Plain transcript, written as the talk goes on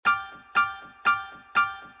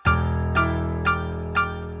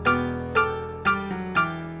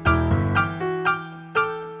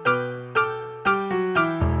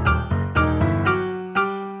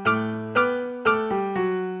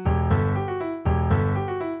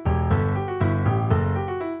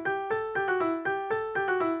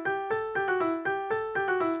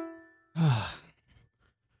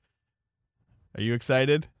Are you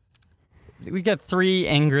excited? We got 3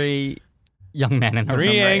 angry young men in our room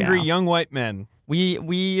Three right angry now. young white men.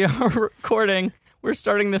 We are recording. We're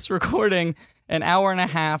starting this recording an hour and a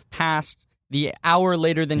half past the hour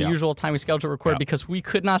later than usual time we scheduled to record because we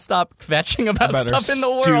could not stop kvetching about stuff in the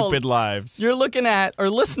world. Stupid lives. You're looking at or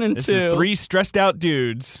listening This to is 3 stressed out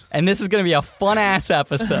dudes. and this is going to be a fun-ass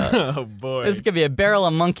episode. Oh, boy. This is going to be a barrel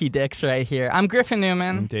of monkey dicks right here. I'm Griffin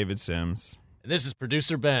Newman, I'm David Sims. And this is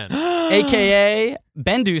producer Ben. a.k.a.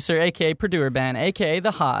 Ben Deucer, a.k.a. Producer Ben, a.k.a.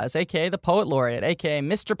 The Haas, a.k.a. The Poet Laureate, a.k.a.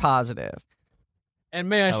 Mr. Positive. And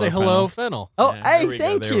may I say Hello, hello, Fennel? Oh, Yeah, there hey, we go,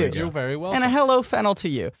 thank there we you. go. You're very welcome. And a hello, Fennel, to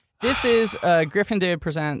you. This is Griffin David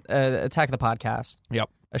Present Attack of the Podcast, Yep.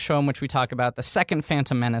 a show in which we talk about the second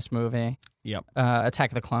Phantom Menace movie, Yep.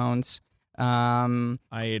 Attack of the Clones. I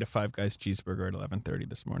ate a Five Guys cheeseburger at 11:30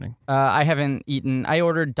 this morning. I haven't eaten. I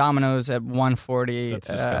ordered Domino's at 1:40. That's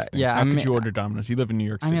disgusting. Yeah, How could you order Domino's? You live in New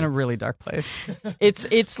York City. I'm in a really dark place.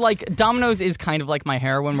 It's like Domino's is kind of like my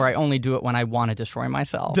heroin, where I only do it when I want to destroy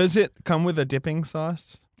myself. Does it come with a dipping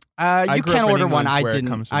sauce? You grew can up in order one. England I where it didn't.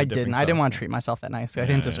 comes with I a dipping didn't. I didn't sauce. want to treat myself that nice. I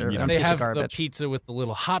didn't deserve you it. don't I'm a they piece have of garbage. the pizza with the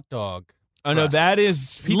little hot dog. Oh, no, that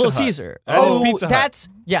is Pizza Little Hut. Caesar. That is Oh, Pizza Hut. that's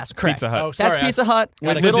yes, correct. Pizza Hut. Oh, sorry, That's Pizza Hut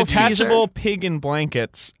With with the Little detachable Caesar. pig in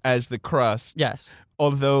blankets as the crust. Yes.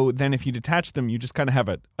 Although then if you detach them, you just kind of have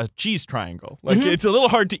a cheese triangle. Like it's a little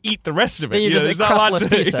hard to eat the rest of it. Then you just there's eat not a lot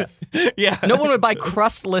crustless to- pizza. Yeah. No one would buy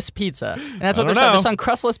crustless pizza, and that's what I they're don't selling. know. They're selling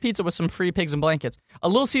crustless pizza with some free pigs and blankets. A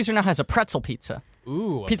Little Caesar now has a pretzel pizza.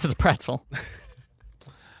 Ooh. Pizza's a pretzel.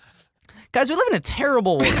 Guys, we live in a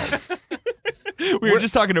terrible world. We were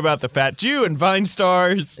just talking about the Fat Jew and Vine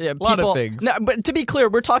Stars. Yeah, a lot of people- things. No, but to be clear,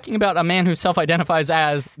 we're talking about a man who self-identifies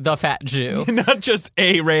as the Fat Jew. Not just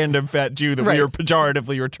a random fat Jew that Right. we are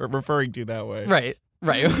pejoratively referring to that way. Right.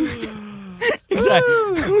 Exactly.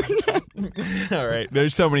 All right.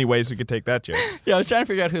 There's so many ways we could take that joke. Yeah, I was trying to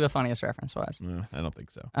figure out who the funniest reference was. No, I don't think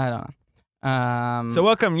so. I don't know. So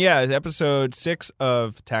welcome, episode 6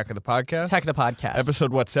 of Attack of the Podcast. Attack of the Podcast.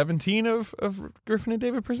 Episode, 17 of Griffin and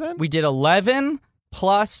David Present? We did 11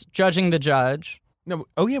 plus Judging the Judge. No,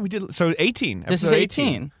 we did. So 18. This is Episode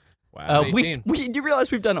 18. Wow. You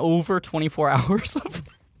realize we've done over 24 hours of...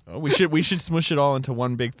 Oh, we should smush it all into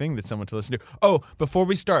one big thing that's someone to listen to. Oh, before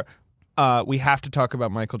we start, we have to talk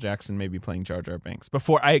about Michael Jackson maybe playing Jar Jar Binks.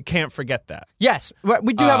 I can't forget that. Yes,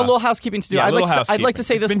 we do have a little housekeeping to do. Yeah, I'd little like housekeeping. to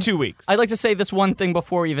say this. It's been 2 weeks. I'd like to say this one thing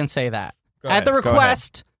before we even say that. Go At ahead, the go ahead.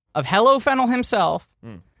 request of Hello Fennel himself,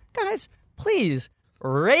 guys, please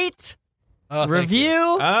rate, Oh, thank review,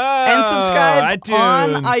 you. and subscribe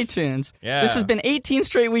on iTunes. iTunes. Yeah. This has been 18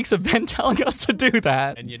 straight weeks of Ben telling us to do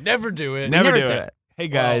that. And you never do it. Never never do do it. it. Hey,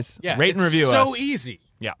 guys, Well, yeah, rate and it's review so us. easy.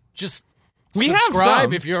 Yeah. Just We have subscribe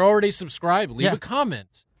some. if you're already subscribed. Leave Yeah. a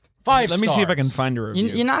comment. 5 Let stars. me see if I can find a review.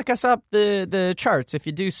 You knock us up the charts if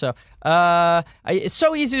you do so. It's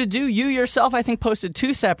so easy to do. You yourself, I think, posted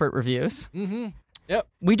 2 separate reviews. Yep.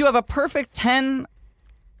 We do have a perfect 10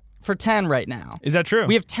 for 10 right now. Is that true?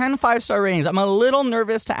 We have 10 5-star ratings. I'm a little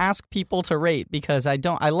nervous to ask people to rate because I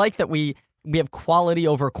like that we have quality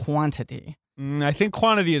over quantity. I think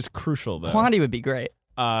quantity is crucial, though. Quantity would be great.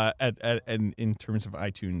 In terms of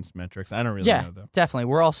iTunes metrics, I don't really Yeah, know though. definitely.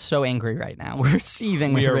 We're all so angry right now. We're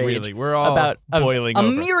seething We with are rage really. We're all about boiling a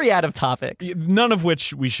over. myriad of topics. None of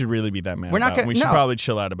which we should really be that mad We're not about. gonna- We should no. probably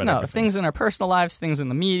chill out about No, everything. things in our personal lives, things in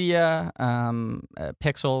the media,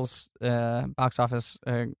 Pixels, box office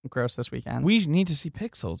gross this weekend. We need to see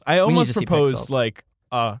Pixels. I need almost to see proposed Pixels. like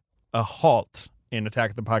a halt in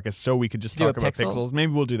Attack of the Podcast so we could just Do talk a about Pixels? Pixels.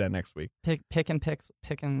 Maybe we'll do that next week. Pixels,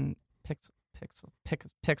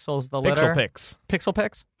 the Pixel litter. Pix. Pixel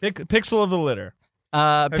Pix. Pixel of the litter.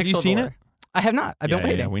 Have you seen it? I have not. I've been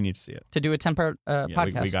waiting Yeah, we need to see it. to do a 10-part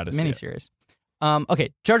podcast we gotta see it. miniseries. Okay,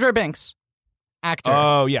 Jar Jar Binks, actor.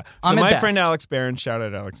 Oh yeah. So Ahmed my Best. friend Alex Barron, shout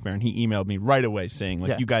out Alex Barron, he emailed me right away saying like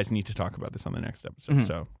Yeah. you guys need to talk about this on the next episode. Mhm.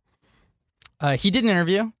 So He did an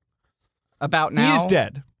interview about now. he is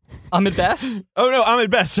dead. Ahmed Best. Oh no,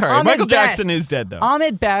 Ahmed Best. Sorry, Ahmed Michael Best. Jackson is dead though.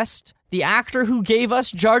 Ahmed Best, the actor who gave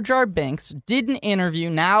us Jar Jar Binks, did an interview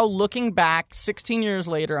now looking back 16 years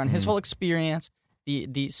later on his whole experience,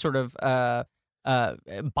 the sort of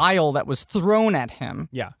bile that was thrown at him.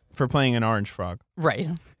 Yeah, for playing an orange frog. Right.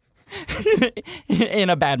 In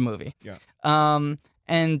a bad movie. Yeah.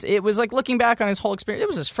 And it was like looking back on his whole experience. It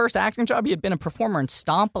was his first acting job. He had been a performer in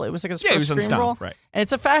Stomp. It was like his Yeah, he first was on screen role. Stomp, right. And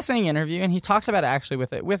it's a fascinating interview, and he talks about it actually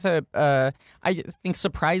with a I think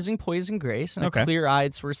surprising poise and grace and Okay. a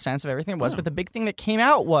clear-eyed sort of sense of everything it was. But the big thing that came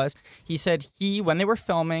out was he said when they were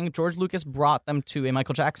filming, George Lucas brought them to a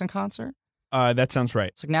Michael Jackson concert. That sounds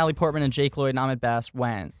right. So Natalie Portman and Jake Lloyd and Ahmed Best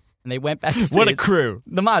went. And they went backstage. What a crew.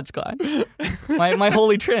 The Mod Squad. my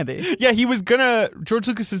holy trinity. Yeah, George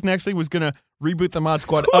Lucas's next thing was gonna reboot the Mod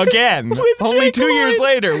Squad again. Only Jake 2 years Lloyd,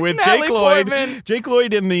 later with Natalie Jake Lloyd. Portman. Jake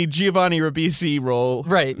Lloyd in the Giovanni Ribisi role.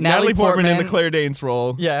 Right. Natalie Portman in the Claire Danes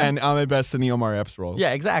role. Yeah. And Ahmed Best in the Omar Epps role.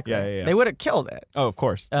 Yeah, exactly. Yeah. They would have killed it. Oh, of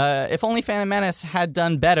course. If only Phantom Menace had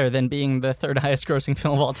done better than being the third highest grossing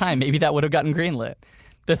film of all time, maybe that would have gotten greenlit.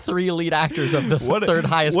 The 3 lead actors of the third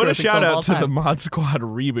highest grossing What a film shout of all out to time. the Mod Squad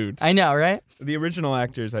reboot. I know, right? The original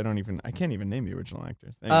actors, I can't even name the original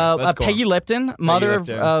actors. Anyway, let's go Peggy on. Lipton, mother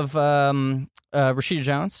Lipton. of Rashida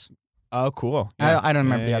Jones. Oh, cool. I don't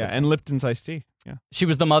remember the other two. And Lipton's iced tea. Yeah. She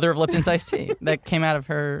was the mother of Lipton's iced tea that came out of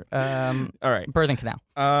her All right. birthing canal.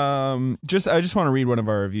 I just want to read one of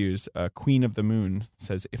our reviews. Queen of the Moon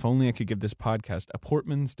says, "If only I could give this podcast a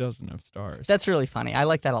Portman's dozen of stars." That's really funny. I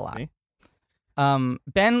like that a lot. See?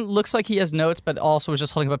 Ben looks like he has notes, but also is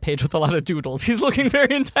just holding up a page with a lot of doodles. He's looking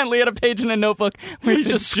very intently at a page in a notebook where he's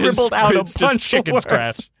just scribbled out a it's bunch just chicken of words.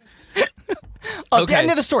 scratch. The Okay. end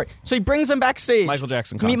of the story. So he brings him backstage Michael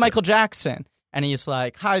Jackson to meet concert. Michael Jackson. And he's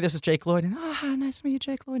like, "Hi, this is Jake Lloyd." And, "Hi, nice to meet you,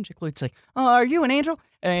 Jake Lloyd." And Jake Lloyd's like, "Oh, are you an angel?"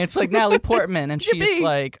 And it's like Natalie Portman. And she's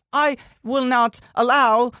like, "I will not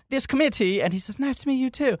allow this committee." And he said, "Nice to meet you,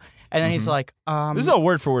 too." And then he's like, This is all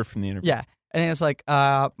word for word from the interview. yeah. And then it's like,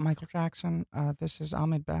 Michael Jackson, this is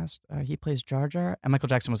Ahmed Best. He plays Jar Jar. And Michael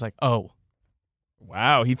Jackson was like, "Oh."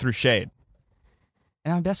 Wow, he threw shade.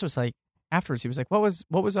 And Ahmed Best was like, afterwards, he was like, what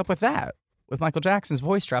was up with that? With Michael Jackson's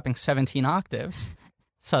voice dropping 17 octaves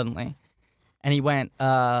suddenly. And he went,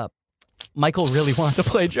 Michael really wanted to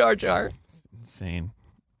play Jar Jar. Insane.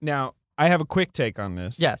 Now, I have a quick take on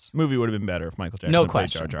this. Yes. Movie would have been better if Michael Jackson No played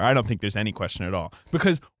Jar question. Jar. I don't think there's any question at all.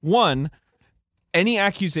 Because, one, any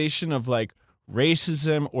accusation of, like,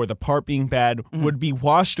 racism or the part being bad would be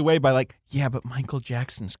washed away by, like, yeah, but Michael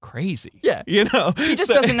Jackson's crazy. Yeah. You know? He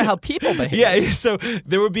just doesn't know how people behave. Yeah, so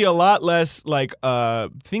there would be a lot less, like,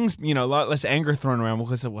 things, a lot less anger thrown around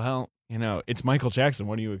because, well, it's Michael Jackson.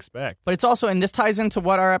 What do you expect? But it's also, and this ties into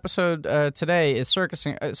what our episode today is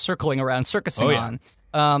circling Oh,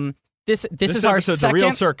 on. This is our episode's second, a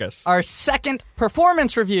real circus. Our second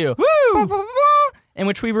performance review. Woo! In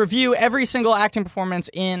which we review every single acting performance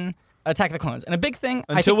in Attack of the Clones. And a big thing...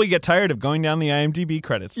 Until we get tired of going down the IMDb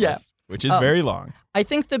credits list, which is very long. I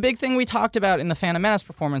think the big thing we talked about in the Phantom Menace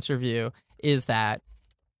performance review is that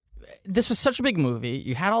this was such a big movie.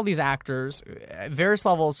 You had all these actors, various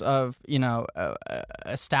levels of,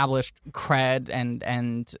 established cred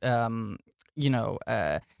and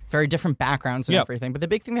very different backgrounds and everything. But the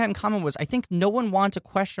big thing they had in common was I think no one wanted to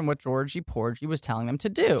question what Georgie Porgy was telling them to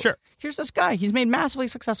do. Sure. Here's this guy. He's made massively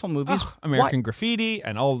successful movies. American Graffiti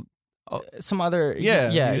and all. Some other... Yeah.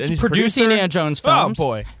 Yeah. And He he's produced producer. Indiana Jones films. Oh,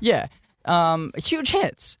 boy. Yeah. Huge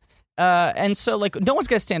hits. And so, like, no one's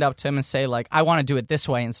going to stand up to him and say, like, I want to do it this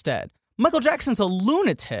way instead. Michael Jackson's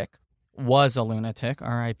was a lunatic,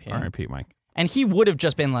 R.I.P. R.I.P. Mike. And he would have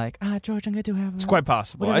just been like, George, I'm going to have It's quite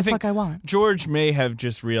possible. whatever I the think fuck I want. George may have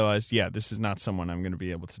just realized, this is not someone I'm going to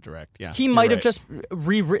be able to direct. Yeah, He you're might have right. just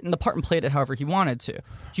rewritten the part and played it however he wanted to.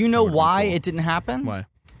 Do you know would've been why cool. it didn't happen?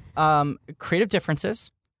 Why? Creative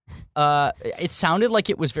differences. It sounded like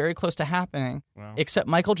it was very close to happening, except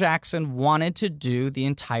Michael Jackson wanted to do the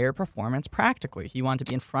entire performance practically. He wanted to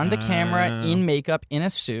be in front of the camera, in makeup, in a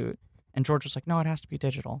suit, and George was like, no, it has to be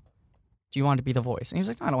digital. Do you want to be the voice? And he was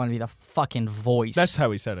like, no, I don't want to be the fucking voice. That's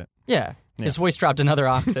how he said it. Yeah. His voice dropped another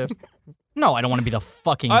octave. No, I don't want to be the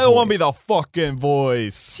fucking I don't want to be voice. the fucking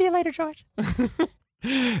voice. See you later, George.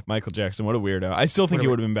 Michael Jackson, what a weirdo. I still think he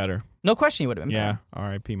would have been better. No question he would have been Yeah, better.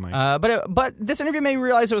 R.I.P. Mike. But this interview made me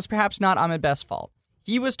realize it was perhaps not Ahmed Best's fault.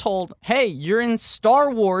 He was told, hey, you're in Star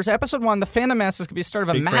Wars Episode 1. The Phantom Menace is going to be the start of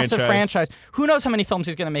a Big massive franchise. Who knows how many films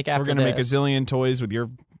he's going to make after We're going to make a this? zillion toys with your,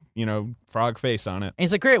 frog face on it. And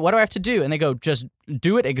he's like, great, what do I have to do? And they go, just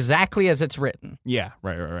do it exactly as it's written. Yeah,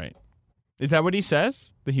 right. Is that what he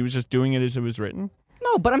says? That he was just doing it as it was written?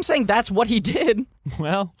 No, but I'm saying that's what he did.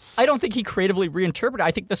 Well, I don't think he creatively reinterpreted.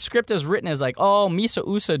 I think the script as written is like, oh, misa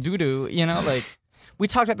usa doo-doo, like... We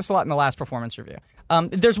talked about this a lot in the last performance review.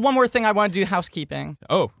 There's one more thing I want to do, housekeeping.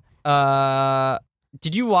 oh,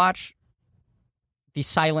 Did you watch the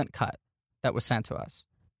silent cut that was sent to us?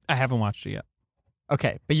 I haven't watched it yet.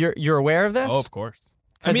 Okay, but you're aware of this? Oh, of course.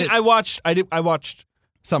 I 'Cause mean, it's- I watched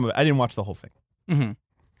some of it. I didn't watch the whole thing. Mm-hmm.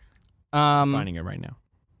 I'm finding it right now.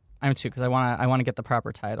 I'm too, because I want to get the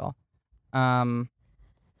proper title.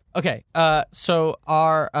 Okay, so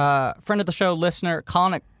our friend of the show, listener,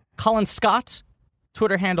 Colin Scott,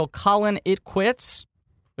 Twitter handle Colin It Quits,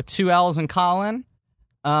 with 2 L's in Colin,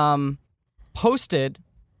 posted,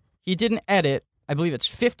 he didn't edit, I believe it's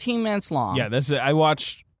 15 minutes long. Yeah, that's it. I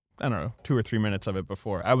watched I don't know, 2 or 3 minutes of it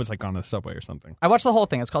before. I was like on the subway or something. I watched the whole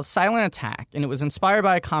thing. It's called Silent Attack, and it was inspired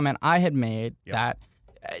by a comment I had made that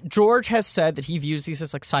George has said that he views these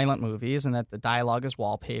as like silent movies and that the dialogue is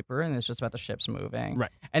wallpaper and it's just about the ships moving.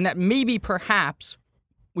 Right. And that maybe perhaps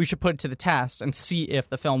we should put it to the test and see if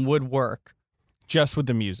the film would work. Just with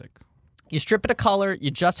the music. You strip it of color,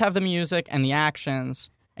 you just have the music and the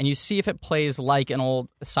actions, and you see if it plays like an old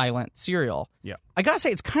silent serial. Yeah. I gotta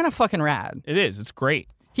say, it's kind of fucking rad. It is. It's great.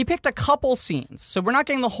 He picked a couple scenes, so we're not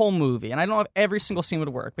getting the whole movie, and I don't know if every single scene would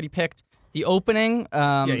work, but he picked the opening.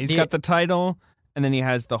 He's got the title, and then he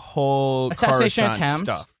has the whole assassination Coruscant attempt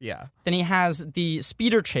stuff. Yeah. Then he has the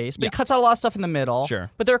speeder chase, but he cuts out a lot of stuff in the middle. Sure.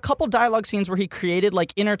 But there are a couple dialogue scenes where he created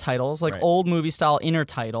like inner titles, like old movie style inner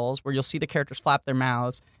titles, where you'll see the characters flap their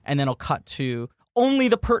mouths, and then it'll cut to only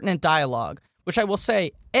the pertinent dialogue. Which I will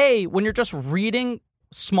say, when you're just reading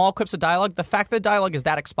small clips of dialogue, the fact that the dialogue is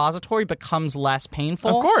that expository becomes less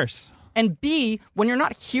painful. Of course. And B, when you're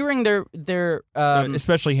not hearing their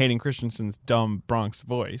especially Hayden Christensen's dumb Bronx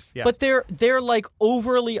voice. Yeah. but they're like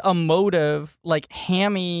overly emotive, like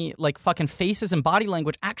hammy, like fucking faces and body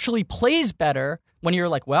language actually plays better when you're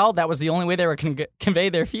like, well, that was the only way they were convey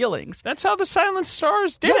their feelings. That's how the Silent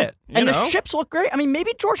Stars did it. And the ships look great. I mean,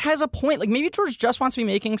 maybe George has a point. Like maybe George just wants to be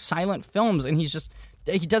making silent films, and he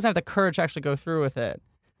doesn't have the courage to actually go through with it.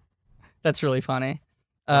 That's really funny.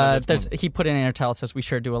 He put in an inner title that says we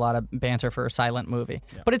sure do a lot of banter for a silent movie.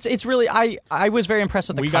 Yeah. But it's really I was very impressed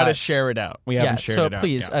with the cut. We got to share it out. We haven't shared it out. So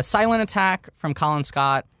please, Silent Attack from Colin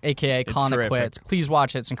Scott, a.k.a. Colin It Quits. Please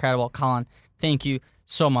watch it. It's incredible. Colin, thank you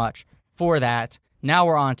so much for that. Now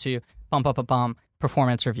we're on to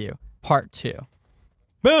Performance Review, Part 2.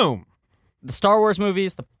 Boom! The Star Wars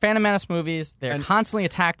movies, the Phantom Menace movies, they're constantly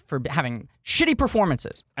attacked for having shitty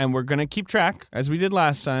performances. And we're going to keep track, as we did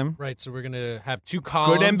last time. Right, so we're going to have 2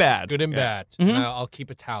 columns. Good and bad. Good and bad. Mm-hmm. And I'll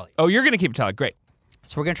keep a tally. Oh, you're going to keep a tally. Great.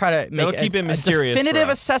 So we're going to try to make keep it a mysterious definitive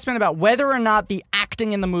for us. assessment about whether or not the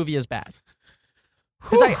acting in the movie is bad.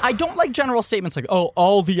 Because I don't like general statements like, oh,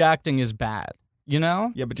 all the acting is bad. You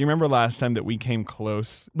know? Yeah, but do you remember last time that we came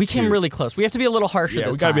close? We came really close. We have to be a little harsher this time.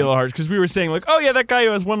 Yeah, we got to be a little harsh because we were saying like, oh yeah, that guy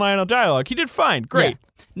who has one line of dialogue, he did fine, great.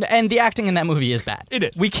 Yeah. And the acting in that movie is bad. It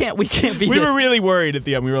is. We can't be We were really worried at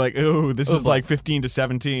the end. We were like, oh, this is like 15 to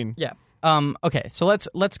 17. Yeah. Okay, so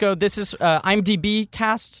let's go. This is IMDb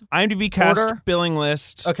cast. IMDb cast order? billing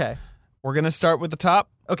list. Okay. We're going to start with the top.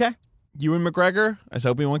 Okay. Ewan McGregor as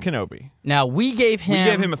Obi-Wan Kenobi. Now, we gave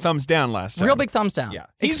him a thumbs down last time. real big thumbs down. Yeah.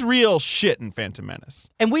 He's real shit in Phantom Menace.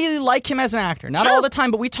 And we like him as an actor. Not Sure. all the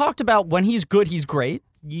time, but we talked about when he's good, he's great.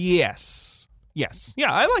 Yes. Yeah,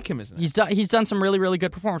 I like him as an actor. He's done some really, really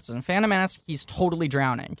good performances. In Phantom Menace, he's totally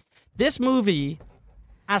drowning. This movie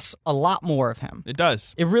asks a lot more of him. It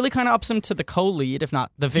does. It really kind of ups him to the co-lead, if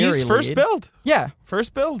not the very lead. He's first build. Yeah.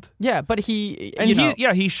 First build. Yeah, but he... And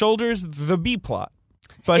he shoulders the B plot.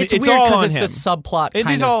 But it's it's weird all because on it's him. the subplot It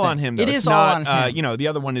kind is of all thing. on him, though. It It's is not, all on him. the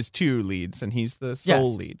other one is 2 leads, and he's the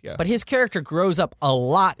sole lead. Yeah. But his character grows up a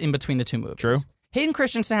lot in between the 2 movies. True. Hayden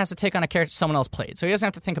Christensen has to take on a character someone else played, so he doesn't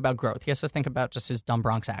have to think about growth. He has to think about just his dumb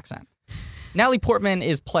Bronx accent. Natalie Portman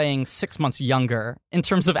is playing 6 months younger in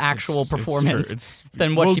terms of actual performance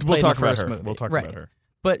than what she played in the first movie. We'll talk about her.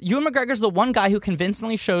 But Ewan McGregor's the one guy who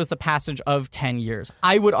convincingly shows the passage of 10 years,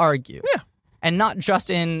 I would argue. Yeah. And not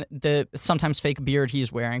just in the sometimes fake beard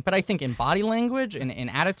he's wearing, but I think in body language, in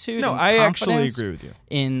attitude, No, in I actually confidence, agree with you.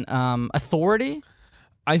 in authority.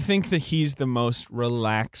 I think that he's the most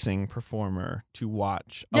relaxing performer to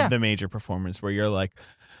watch of the major performers, where you're like,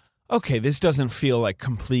 okay, this doesn't feel like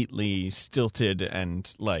completely stilted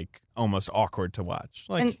and like almost awkward to watch.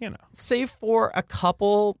 Like, Save for a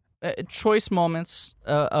couple choice moments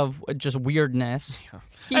of just weirdness.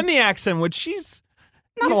 Yeah. And the accent, which he's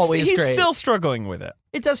always he's great. still struggling with it.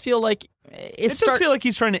 It does feel like It does feel like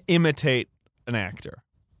he's trying to imitate an actor.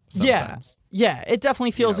 Sometimes. Yeah, it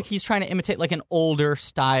definitely feels like he's trying to imitate like an older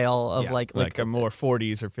style of like a more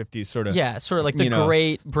 40s or 50s sort of. Yeah, sort of like the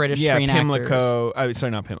great British screen Pimlico. actors.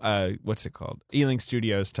 Sorry, not Pim. What's it called? Ealing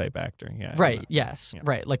Studios type actor. Yeah. Right. Yes. Yeah.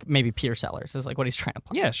 Right. Like maybe Peter Sellers is like what he's trying to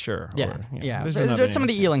play. Yeah. Sure. Yeah. Or, There's some of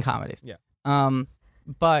the Ealing comedies. Yeah.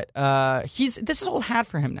 But this is old hat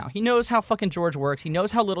for him now. He knows how fucking George works. He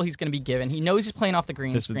knows how little he's going to be given. He knows he's playing off the green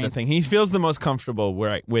screen. This is the thing. He feels the most comfortable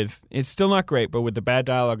with. It's still not great, but with the bad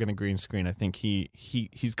dialogue and the green screen, I think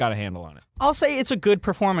he's got a handle on it. I'll say it's a good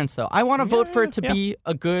performance, though. I want to vote for it to be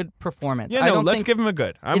a good performance. Yeah, let's give him a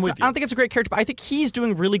good. I'm with you. I don't think it's a great character, but I think he's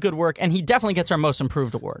doing really good work, and he definitely gets our Most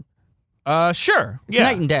Improved award. Sure. It's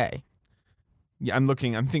night and day. Yeah, I'm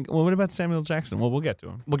thinking. Well, what about Samuel Jackson? Well, we'll get to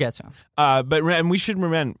him. We'll get to him. And we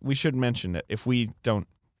should mention that if we don't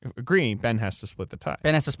agree, Ben has to split the tie.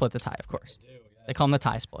 Ben has to split the tie, of course. They call him the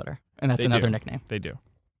tie splitter, and that's They another do. nickname. They do.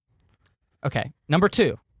 Okay, number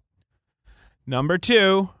 2. Number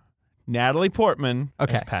 2, Natalie Portman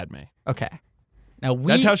Okay. as Padme. Okay. Now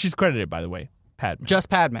That's how she's credited, by the way. Padme. just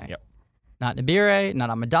Padme. Yep. Not Nabire, not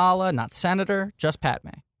Amidala, not Senator, just Padme.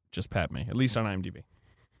 Just Padme, at least on IMDb.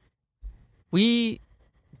 We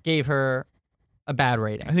gave her a bad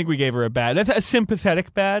rating. I think we gave her a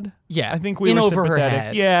sympathetic bad. Yeah, I think we in were over her sympathetic.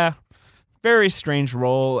 head. Yeah. Very strange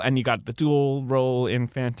role, and you got the dual role in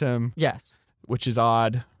Phantom, Yes. which is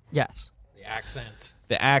odd. Yes. The accent.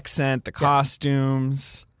 The accent, the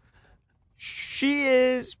costumes. She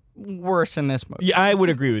is worse in this movie. Yeah, I would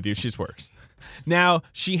agree with you. She's worse. Now,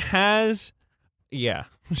 she has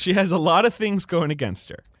a lot of things going against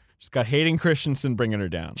her. She's got Hayden Christensen bringing her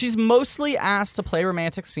down. She's mostly asked to play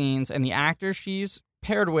romantic scenes, and the actors she's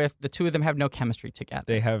paired with, the two of them have no chemistry together.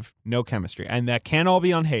 They have no chemistry, and that can't all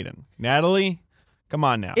be on Hayden. Natalie, come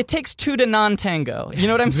on now. It takes 2 to non-tango. You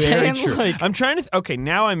know what I'm Very saying? true. Like, I'm trying to. Okay,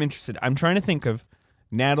 now I'm interested. I'm trying to think of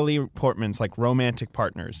Natalie Portman's like romantic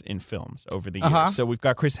partners in films over the years. Uh-huh. So we've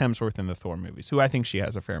got Chris Hemsworth in the Thor movies, who I think she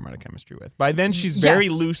has a fair amount of chemistry with. By then, she's very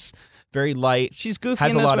Yes. loose, very light. she's goofy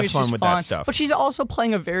Has in a this lot movie. of fun she's with fun, that stuff. But she's also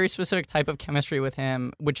playing a very specific type of chemistry with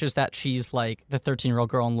him, which is that she's like the 13-year-old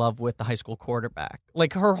girl in love with the high school quarterback.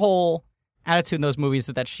 Like her whole attitude in those movies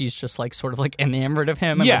is that she's just like sort of like enamored of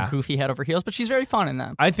him and Yeah. like goofy head over heels, but she's very fun in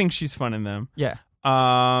them. I think she's fun in them. Yeah.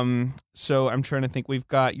 So I'm trying to think. We've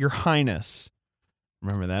got Your Highness.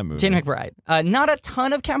 Remember that movie? Danny McBride. Not a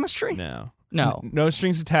ton of chemistry. No. No. No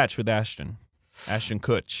strings attached with Ashton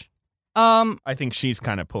Kutcher. Um, I think she's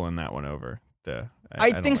kind of pulling that one over. I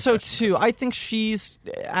don't think like so Ashton too. I think she's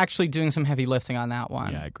actually doing some heavy lifting on that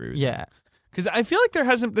one. Yeah, I agree with you. Yeah. Because I feel like there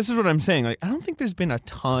hasn't. This is what I'm saying. Like, I don't think there's been a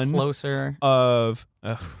ton Closer. of.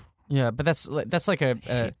 Yeah, but that's like a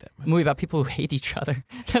that movie. movie about people who hate each other.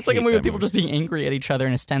 That's like a Hate movie that with people movie. just being angry at each other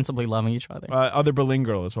and ostensibly loving each other. Other Berlin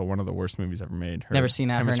Girl is one of the worst movies ever made. Her Never seen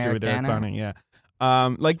that, her and chemistry Eric with Eric Bana. Bana,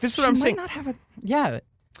 yeah. Like this is what She I'm might saying. not have a yeah.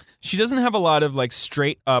 She doesn't have a lot of like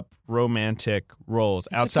straight up romantic roles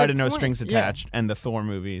That's a outside good of No point. Strings Yeah. Attached and the Thor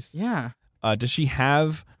movies. Yeah. Does she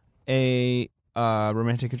have a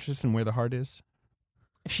romantic interest in Where the Heart Is?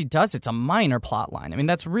 If she does, it's a minor plot line. I mean,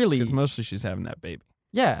 that's really Because mostly she's having that baby.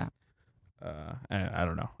 yeah. I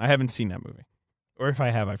don't know. I haven't seen that movie, or if I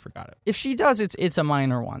have, I forgot it. If she does, it's a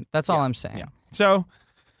minor one. That's all I'm saying. Yeah. So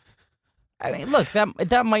I mean, look,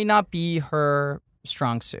 that might not be her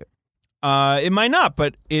strong suit. it might not,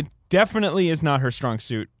 but it definitely is not her strong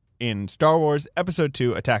suit in Star Wars Episode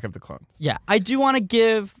 2: Attack of the Clones. Yeah, I do want to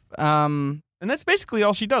give. And that's basically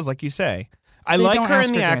all she does, like you say. I They like don't her ask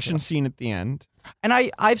in her the to do action anything. scene at the end. And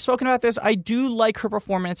I've spoken about this. I do like her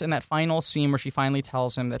performance in that final scene where she finally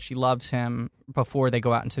tells him that she loves him before they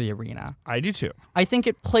go out into the arena. I do too. I think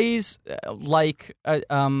it plays like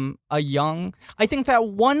a young. I think that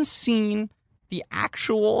one scene, the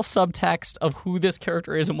actual subtext of who this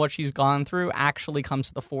character is and what she's gone through, actually comes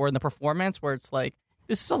to the fore in the performance, where it's like,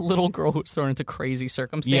 this is a little girl who's thrown into crazy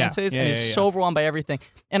circumstances and is so overwhelmed by everything.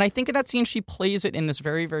 And I think in that scene, she plays it in this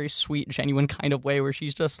very, very sweet, genuine kind of way where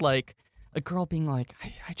she's just like a girl being like,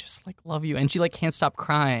 I just like love you. And she like can't stop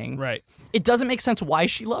crying. Right. It doesn't make sense why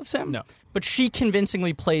she loves him. No. But she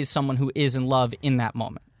convincingly plays someone who is in love in that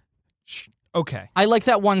moment. Okay. I like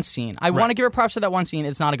that one scene. I Right. want to give her props to that one scene.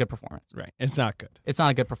 It's not a good performance. Right. It's not good. It's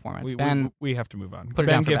not a good performance. Ben, We have to move on. put it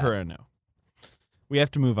Ben, down for give bad. her a no. We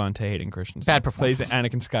have to move on to Hayden Christensen. Bad Plays performance.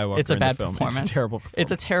 Anakin Skywalker it's a in bad the film. performance. It's a terrible performance.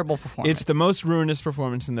 It's a terrible performance. It's the most ruinous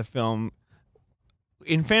performance in the film.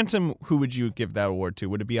 In Phantom, who would you give that award to?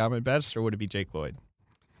 Would it be Ahmed Best or would it be Jake Lloyd?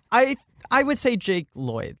 I would say Jake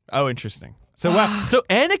Lloyd. Oh, interesting. So wow. So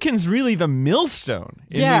Anakin's really the millstone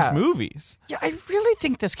in Yeah. these movies. Yeah, I really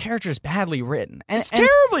think this character is badly written. And, It's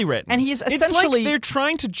terribly written. and he's It's essentially- like they're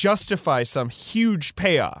trying to justify some huge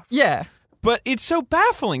payoff. yeah. But it's so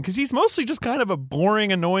baffling because he's mostly just kind of a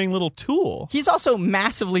boring, annoying little tool. He's also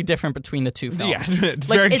massively different between the two films. Yeah, it's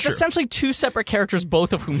like very it's true. essentially two separate characters,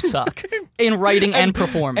 both of whom suck in writing and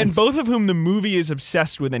performance. And both of whom the movie is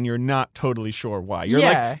obsessed with, and you're not totally sure why. You're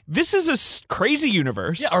Yeah. like, this is a crazy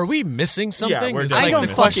universe. Yeah, are we missing something? we're Is definitely like I the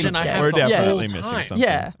don't question fucking I get have We're it. the definitely whole missing time something.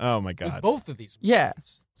 Yeah. Oh my with god. both of these yeah.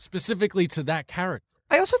 movies, specifically to that character.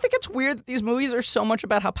 I also think it's weird that these movies are so much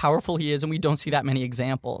about how powerful he is, and we don't see that many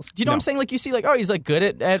examples. Do you know what I'm No. saying? Like you see, like he's like good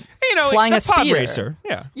at like flying a the pod speeder. racer.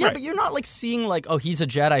 Yeah. Yeah, right. but you're not like seeing like he's a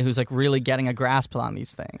Jedi who's like really getting a grasp on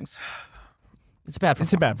these things. It's a bad. Performance.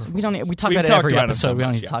 It's a bad performance. We don't. We talk We've about it talked every about it episode. so We don't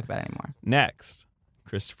much, need to yeah. talk about it anymore. Next,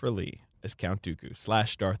 Christopher Lee as Count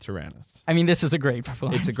Dooku / Darth Tyrannus. I mean, this is a great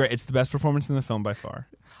performance. It's the best performance in the film by far.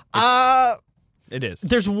 It is.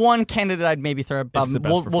 There's one candidate I'd maybe throw above. It's the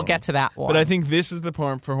best We'll get to that one. But I think this is the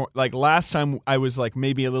point for like last time I was like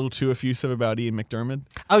maybe a little too effusive about Ian McDiarmid.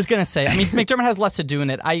 I was gonna say, I mean, McDermott has less to do in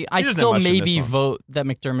it. I doesn't still have much in maybe this one. vote that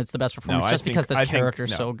McDermott's the best performance just because this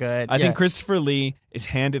character's no. so good. I Yeah. think Christopher Lee is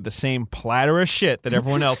handed the same platter of shit that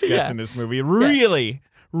everyone else gets Yeah. in this movie. Really,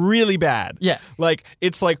 really bad. Yeah. Like,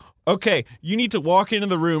 it's like, okay, you need to walk into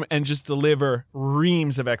the room and just deliver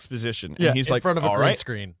reams of exposition. And Yeah. he's In like, front of a all green right.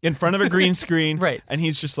 screen. In front of a green screen. Right. And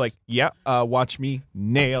he's just like, yeah, watch me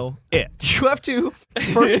nail it. You have to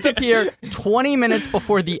first appear 20 minutes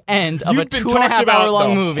before the end of You've a been 2.5 talked about hour long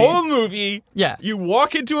the movie. whole movie. Yeah. You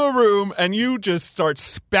walk into a room and you just start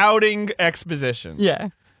spouting exposition. Yeah.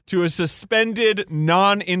 To a suspended,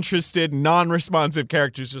 non-interested, non-responsive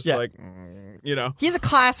character who's just Yeah. like, you know. He's a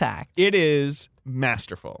class act. It is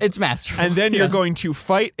masterful. It's masterful. And then you're Yeah. going to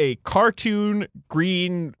fight a cartoon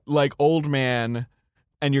green like old man,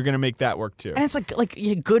 and you're going to make that work too. And it's like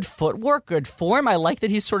good footwork, good form. I like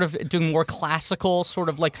that he's sort of doing more classical, sort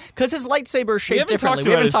of like because his lightsaber is shaped differently.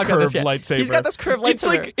 We haven't talked about this yet. Lightsaber. He's got this curved lightsaber. It's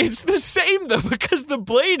like it's the same though because the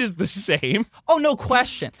blade is the same. Oh, no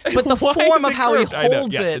question. But the Why form is of it how curved? he I know.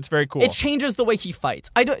 holds Yes, it, it's very cool. It changes the way he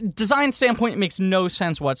fights. Design standpoint, it makes no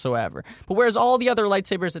sense whatsoever. But whereas all the other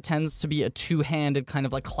lightsabers, it tends to be a two-handed kind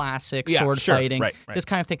of like classic Yeah, sword sure. fighting, Right. this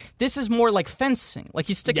kind of thing. This is more like fencing. Like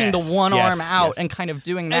he's sticking Yes, the one arm yes, out yes. and kind of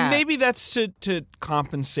doing that. And maybe that's to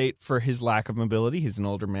compensate for his lack of mobility. He's an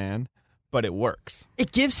older man, but it works.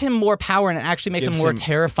 it gives him more power and it actually makes him Gives more him-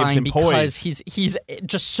 terrifying gives him because poise. he's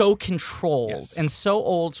just so controlled Yes. and so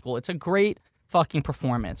old school. It's a great fucking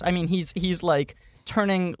performance. I mean, he's like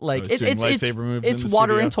turning like he's doing lightsaber moves in it's the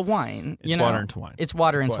water studio. into wine. It's you know? water into wine. It's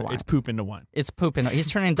water into wine. It's poop into wine. It's poop into. He's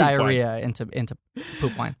turning Poop wine. diarrhea into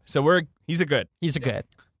poop wine. So he's a good. He's a good.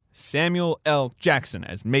 Samuel L. Jackson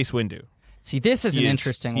as Mace Windu. See, this is an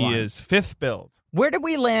interesting he one. He is fifth build. Where did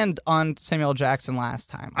we land on Samuel Jackson last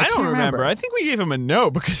time? I don't can't remember. I think we gave him a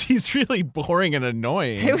no because he's really boring and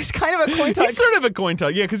annoying. It was kind of a coin toss. He's sort of a coin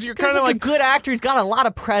toss, yeah, because you're He's kind of like like, a good actor. He's got a lot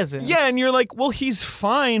of presence. yeah, and you're like, well, he's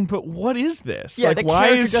fine, but what is this? Yeah, like, the why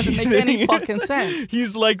character is doesn't he make any fucking sense.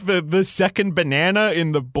 He's like the second banana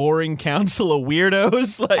in the boring council of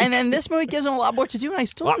weirdos. Like, And then this movie gives him a lot more to do, and I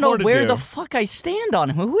still Lot don't know more to where do. the fuck I stand on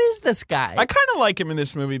him. Who is this guy? I kind of like him in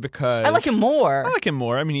this movie because I like him more. I like him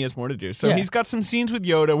more. I mean, he has more to do. So Yeah. he's got some scenes with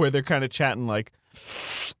Yoda where they're kind of chatting like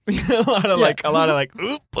a lot of like,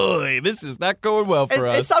 oh boy, this is not going well for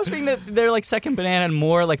It us. stops being that they're like second banana and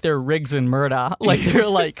more like they're Riggs and Murda. Like they're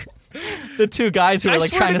like the two guys who I are like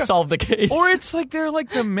swear trying to to God. solve the case. Or it's like they're like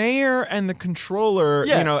the mayor and the controller,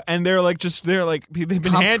 Yeah. you know, and they're like they've been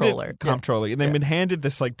Comptroller. handed Yeah. comptroller, and they've Yeah. been handed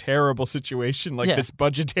this like terrible situation, like Yeah. this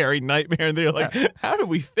budgetary nightmare, and they're like, how do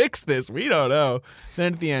we fix this? We don't know.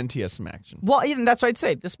 Then at the end, he has some action. Well, even that's what I'd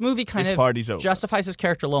say. This movie kind This of party's over. justifies his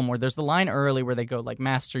character a little more. There's the line early where they go like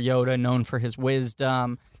Master Yoda, known for his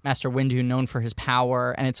wisdom, Master Windu, known for his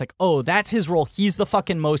power, and it's like, oh, that's his role. He's the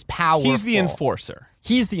fucking most powerful. He's the enforcer.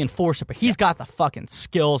 He's the enforcer, but he's got the fucking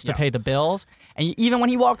skills to pay the bills. And even when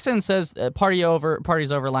he walks in and says party's over"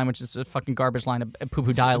 line, which is a fucking garbage line of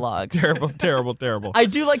poo-poo dialogue. Terrible, terrible, terrible. I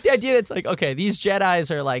do like the idea that it's like, okay, these Jedis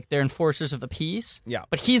are like, they're enforcers of the peace. Yeah.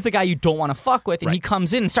 But he's the guy you don't want to fuck with, and he Right.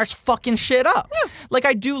 comes in and starts fucking shit up. Like,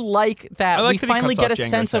 I do like that I like we that he finally cuts get a off Jango's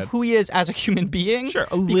sense of head. who he is as a human being. Sure,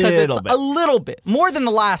 a because little it's bit. a little bit. More than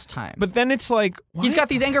the last time. But then it's like, He's got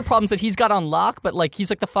these anger problems that he's got on lock, but like he's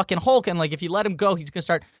like the fucking Hulk, and like if you let him go, he's gonna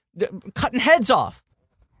start cutting heads off.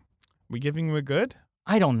 We giving him a good?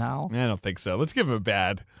 I don't know. I don't think so. Let's give him a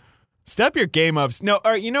bad. Step your game up. No,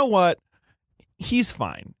 all right, you know what? He's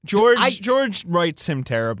fine. George writes him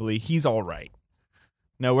terribly. He's all right.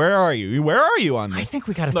 Now, where are you? Where are you on this? I think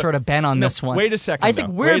we got to Look, throw to Ben on no, this one. Wait a second. I think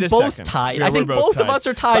though. we're Wait a both second. tied. Yeah, I think we're both of tied. us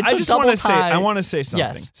are tied. But So I just double want to say, tie. I want to say something.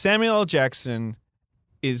 Yes. Samuel L. Jackson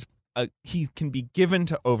is he can be given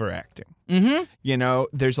to overacting. Mm-hmm. You know,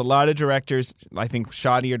 there's a lot of directors, I think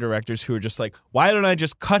shoddier directors, who are just like, why don't I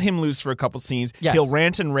just cut him loose for a couple scenes? Yes. He'll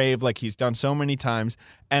rant and rave like he's done so many times,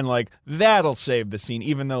 and like that'll save the scene,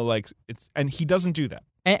 even though like it's, and he doesn't do that.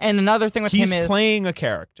 And another thing with He's him is playing a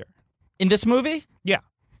character. in this movie. Yeah.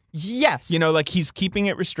 Yes. You know, like he's keeping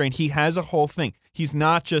it restrained. He has a whole thing. He's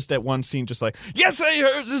not just at one scene just like, yes,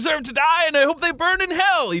 I deserve to die and I hope they burn in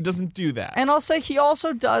hell. He doesn't do that. And I'll say he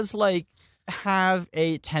also does like have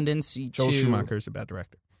a tendency Joel to. Schumacher is a bad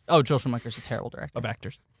director Oh, Joel Schumacher's a terrible director. of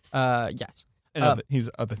actors. Yes. And he's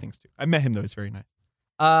other things too. I met him though. He's very nice.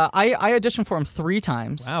 I auditioned for him 3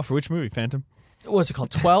 times. Wow. For which movie? Phantom? What was it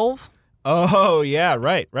called? 12? Oh, yeah.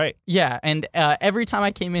 Right. Yeah. And every time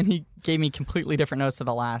I came in, he gave me completely different notes to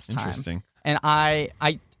the last time. Interesting. And I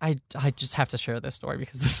I just have to share this story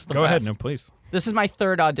because this is the Go ahead, best. no, please. This is my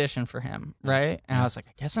third audition for him, right? And I was like,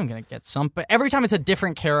 I guess I'm gonna get some. But every time it's a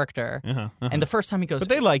different character. And the first time he goes, But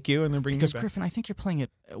they like you, and they're bringing you because back. Griffin, I think you're playing it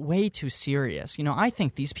way too serious. I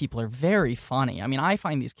think these people are very funny. I mean, I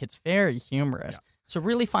find these kids very humorous. So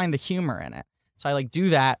really find the humor in it. So I do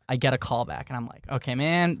that. I get a call back, and I'm like, okay,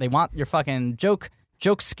 man, they want your fucking joke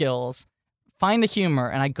skills. Find the humor,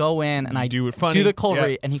 and I go in and I do it funny. do the cold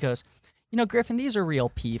read, and he goes, Griffin, these are real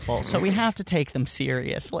people, so we have to take them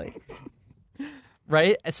seriously.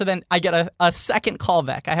 Right? So then I get a second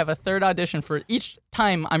callback. I have a third audition for each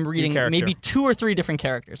time I'm reading maybe 2 or 3 different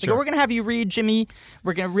characters. They go, we're going to have you read Jimmy.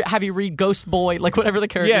 We're going to have you read Ghost Boy, whatever the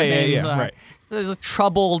character's names are. Right. There's a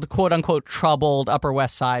troubled, quote-unquote, troubled Upper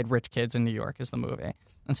West Side rich kids in New York is the movie.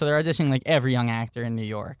 And so they're auditioning every young actor in New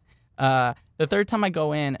York. The third time I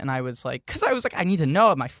go in and I was like, because I was like, I need to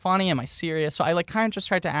know, am I funny? Am I serious? So I kind of just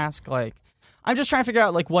tried to ask, I'm just trying to figure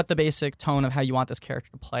out what the basic tone of how you want this character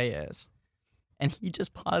to play is. And he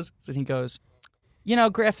just pauses and he goes,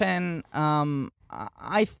 Griffin,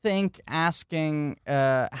 I think asking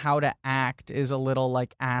how to act is a little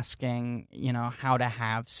like asking, how to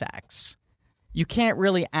have sex. You can't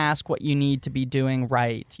really ask what you need to be doing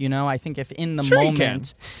right. I think if in the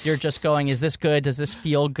moment you're just going, is this good? Does this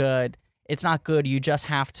feel good? It's not good. You just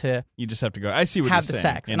have to go. I see what have you're the saying.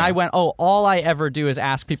 sex. And I went, all I ever do is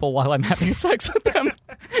ask people while I'm having sex with them.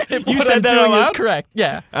 If You what said I'm that doing out is loud? correct.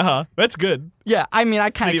 Yeah. That's good. Yeah. I mean,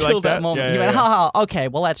 I kind Did of he killed like that that? moment. Yeah, He went, yeah. okay,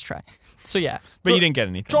 well, let's try. So yeah. But you didn't get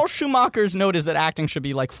anything. Joel Schumacher's note is that acting should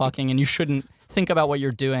be like fucking, and you shouldn't think about what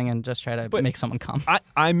you're doing and just try to make someone come.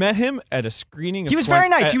 I met him at a screening. He was very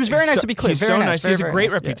nice. He was very nice, to be clear. He's Very so nice. nice. Very, He has a very great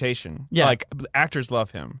nice. reputation. Yeah. Actors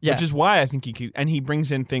love him, Yeah. which is why I think and he brings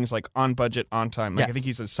in things like on budget, on time. I Yes. think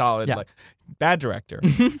he's a solid, Yeah. bad director.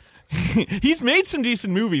 He's made some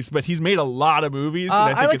decent movies, but he's made a lot of movies. And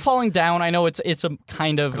I think like it's, Falling Down. I know it's a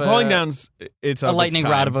kind of Falling Down's it's a of lightning its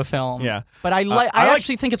rod time. of a film. Yeah. But I I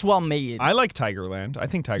actually think it's well made. I like Tigerland. I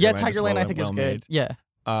think Tigerland. yeah, is Tigerland I well think is good. made. Yeah.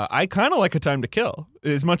 I kind of like A Time to Kill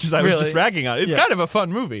as much as I was Really? just ragging on it. It's Yeah. kind of a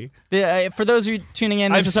fun movie. For those of you tuning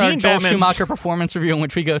in, this I've is our seen Joel Batman. Schumacher performance review in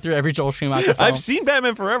which we go through every Joel Schumacher film. I've seen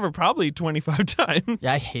Batman Forever probably 25 times.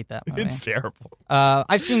 Yeah, I hate that movie. It's terrible.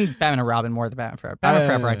 I've seen Batman and Robin more than Batman Forever. Batman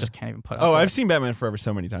Forever, I just can't even put up. Oh, with I've it. seen Batman Forever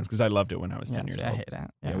so many times because I loved it when I was 10 years I old. hate it.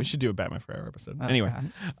 Yeah, we should do a Batman Forever episode. Oh, Anyway,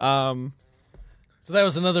 God. So that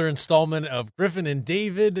was another installment of Griffin and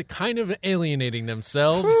David kind of alienating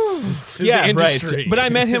themselves to the industry. right. But I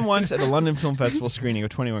met him once at a London Film Festival screening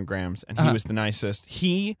of 21 Grams, and he was the nicest.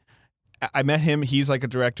 I met him. He's like a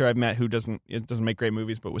director I've met who doesn't make great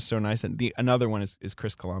movies, but was so nice. And another one is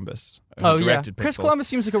Chris Columbus. Who Oh yeah, directed Chris Pixels. Columbus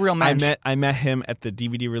seems like a real match. I met him at the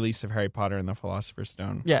DVD release of Harry Potter and the Philosopher's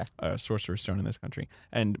Stone. Yeah. Sorcerer's Stone in this country.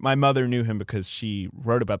 And my mother knew him because she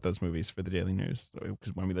wrote about those movies for the Daily News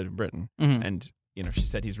because when we lived in Britain. Mhm. And she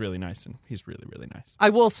said he's really nice, and he's really, really nice. I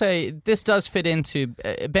will say this does fit into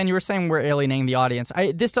Ben. You were saying we're alienating the audience.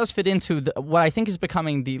 This does fit into what I think is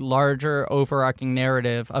becoming the larger, overarching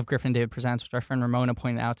narrative of Griffin and David Presents, which our friend Ramona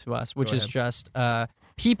pointed out to us, which is just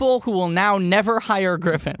people who will now never hire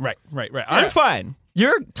Griffin. Right. I'm fine.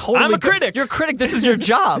 You're totally. I'm a critic. You're a critic. This is your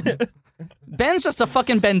job. Ben's just a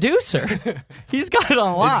fucking Benducer. He's got it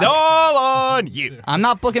on lock. It's all on you. I'm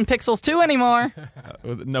not booking Pixels 2 anymore.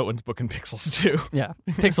 No one's booking Pixels too. Yeah,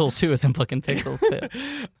 Pixels 2 isn't booking Pixels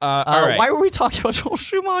 2. All right. Why were we talking about Joel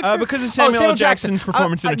Schumacher? Because of Samuel L. Jackson's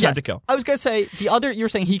performance in A Time yes. to Kill. I was going to say, you're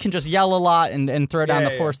saying he can just yell a lot and throw down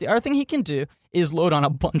the force. The other thing he can do is load on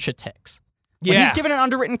a bunch of ticks. When he's given an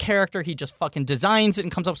underwritten character, he just fucking designs it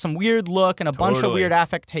and comes up with some weird look and a bunch of weird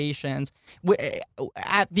affectations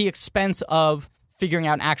at the expense of figuring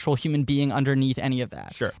out an actual human being underneath any of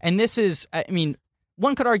that. Sure. And this is, I mean,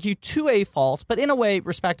 one could argue to a fault, but in a way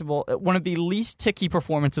respectable, one of the least ticky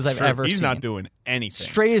performances I've ever seen. He's not doing anything.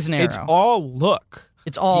 Straight as narrow. It's all look.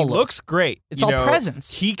 It's all he look. looks great. It's all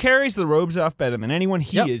presence. He carries the robes off better than anyone.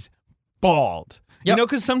 He Yep. is bald. Yep.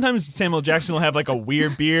 Because sometimes Samuel Jackson will have like a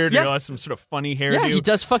weird beard Yeah. or he'll have some sort of funny hairdo. Yeah, he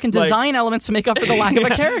does fucking design elements to make up for the lack of a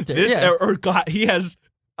character. This yeah. he has.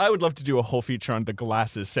 I would love to do a whole feature on the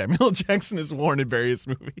glasses Samuel Jackson has worn in various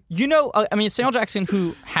movies. Samuel Jackson,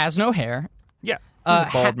 who has no hair, Yeah, he's a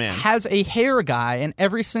bald man. has a hair guy in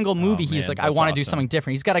every single movie. He's man, like, I that's want to do awesome. something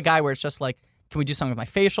different. He's got a guy where it's just like, can we do something with my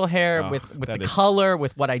facial hair, with that the is- color,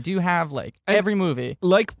 with what I do have? Like every movie.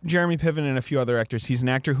 Like Jeremy Piven and a few other actors, he's an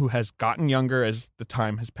actor who has gotten younger as the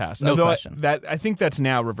time has passed. No Although question. I think that's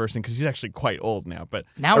now reversing because he's actually quite old now. But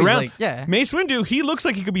Now he's like, yeah. Mace Windu, he looks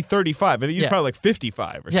like he could be 35. I think he's Yeah. probably like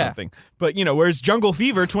 55 or Yeah. something. But whereas Jungle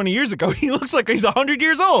Fever 20 years ago, he looks like he's 100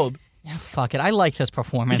 years old. Yeah, fuck it. I like his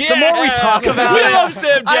performance. The more we talk about we it, love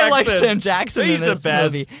Sam Jackson. I like Sam Jackson He's in this the best.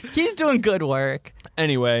 movie. He's doing good work.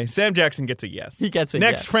 Anyway, Sam Jackson gets a yes. He gets a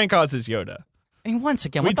Next, yes. Frank Oz is Yoda. And once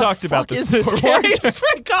again, We what the talked about fuck this. is this before. Why character? is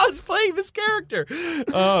Frank Oz playing this character?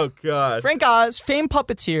 Oh God. Frank Oz, famed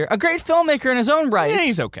puppeteer, a great filmmaker in his own right. Yeah,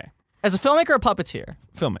 he's okay. As a filmmaker or puppeteer?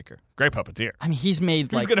 Filmmaker, great puppeteer. I mean, he's made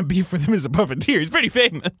Who's like gonna beef with him as a puppeteer? He's pretty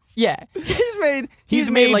famous. yeah, he's made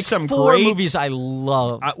made like some 4 great- movies I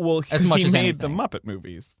love. Well, as 'cause much he as made the anything. Muppet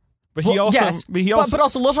movies. But Well, he also, yes, but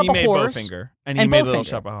also Little Shop he of made Horrors Bowfinger, and he and made Little Bowfinger.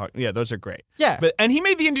 Shop of Horrors. Yeah, those are great. Yeah. And he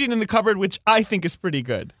made The Indian in the Cupboard, which I think is pretty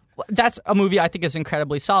good. That's a movie I think is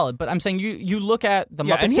incredibly solid. But I'm saying you look at the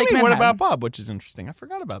Yeah, Muppets and he Take made What Manhattan. About Bob, which is interesting. I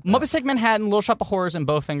forgot about that. Muppets Take Manhattan, Little Shop of Horrors, and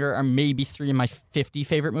Bowfinger are maybe 3 of my 50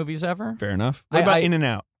 favorite movies ever. Fair enough. What about In and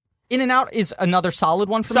Out? In and Out is another solid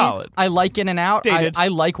one for me. Solid. I like In and Out. Dated. I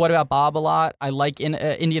like What About Bob a lot. I like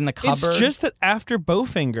Indian in the Cupboard. It's just that after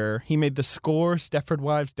Bowfinger, he made The Score, Stepford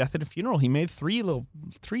Wives, Death at a Funeral. He made three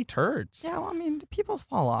turds. yeah, well, I mean, people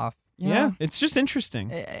fall off. you Yeah, know? it's just interesting.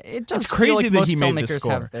 It does It's crazy feel like that most he made The filmmakers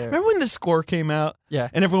Score. have their- Remember when The Score came out? Yeah.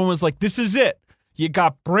 And everyone was like, this is it. You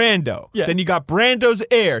got Brando. Yeah. Then you got Brando's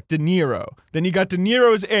heir, De Niro. Then you got De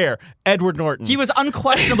Niro's heir, Edward Norton. He was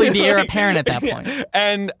unquestionably the heir apparent at that point.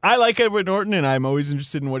 And I like Edward Norton, and I'm always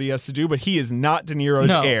interested in what he has to do, but he is not De Niro's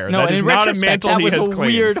No, heir. no, That and is in not a retrospect, mantle that he was has a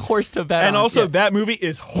claimed. weird horse to bet And on. also, Yeah. that movie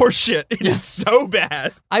is horseshit. It is so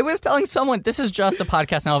bad. I was telling someone, this is just a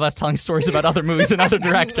podcast now of us telling stories about other movies and other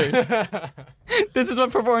directors. This is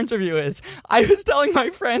what Performance Review is. I was telling my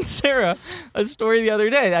friend Sarah a story the other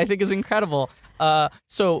day that I think is incredible.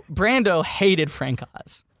 So Brando hated Frank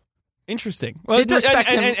Oz. Interesting. Didn't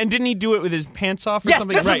respect him. And didn't he do it with his pants off or Yes,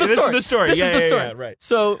 something? this Right, is the story. This is the story. This yeah, is the yeah, story. yeah, right.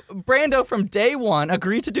 So Brando, from day one,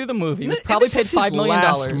 agreed to do the movie. He was probably This paid is his $5 million.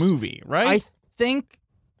 last movie, right? I think.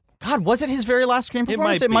 God, was it his very last screen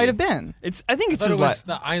performance? might It might be. have been. I think it's I thought his it was last.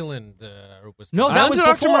 The Island. Was No, the that Islands was of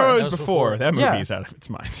Dr. before. Moreau That was was before. before. That Yeah. movie is out of its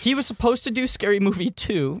mind. He was supposed to do Scary Movie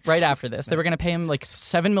 2 right after this. They were going to pay him like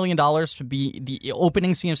 $7 million to be the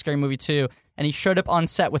opening scene of Scary Movie 2, and he showed up on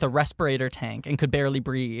set with a respirator tank and could barely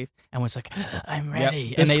breathe and was like, I'm ready.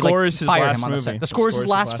 The And they Score like, is his fired last him on the movie. set. The The Score is Score his is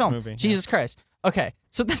last film. movie, yeah. Jesus Christ. Okay,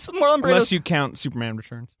 so that's Marlon Brando's... Unless you count Superman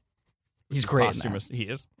Returns. He's His great in posthumous- that. He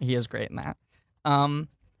is. He is great in that.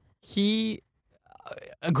 He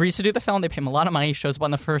agrees to do the film. They pay him a lot of money. He shows up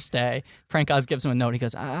on the first day. Frank Oz gives him a note. He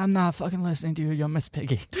goes, I'm not fucking listening to you. You're Miss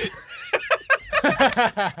Piggy.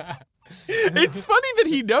 It's funny that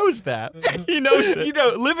he knows that. He knows it. You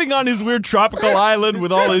know, living on his weird tropical island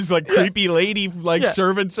with all his like creepy lady like Yeah.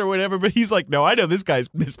 servants or whatever, but he's like, no, I know this guy's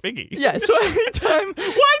Miss Piggy. Yeah, so anytime...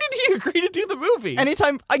 Why did he agree to do the movie?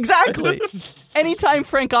 Exactly. Anytime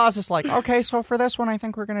Frank Oz is like, okay, so for this one, I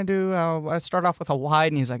think we're going to do, start off with a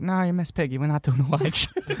wide. And he's like, no, you Miss Piggy. We're not doing a wide.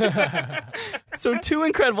 So 2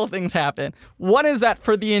 incredible things happen. One is that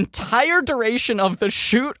for the entire duration of the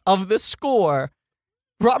shoot of the Score,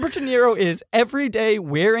 Robert De Niro is every day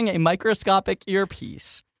wearing a microscopic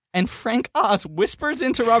earpiece. And Frank Oz whispers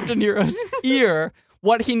into Robert De Niro's ear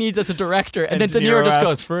what he needs as a director. And then De Niro just asks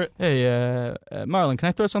goes, for it. hey, Marlon, can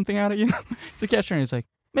I throw something out at you? He's like, yeah, sure. And he's like,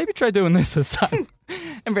 maybe try doing this time.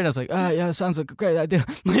 And Brandon's like, yeah, sounds like a great idea.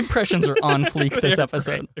 My impressions are on fleek this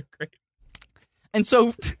episode. They're great. And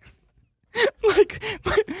so, like,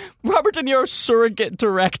 Robert De Niro surrogate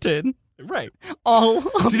directed Right. all of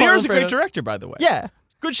De Niro's a Marlon great Brando's- director, by the way. Yeah.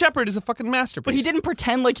 Good Shepherd is a fucking masterpiece. But he didn't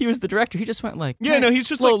pretend like he was the director. He just went like, Yeah, no, he's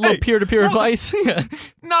just little, like, hey, peer-to-peer advice. Yeah.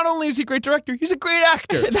 Not only is he a great director, he's a great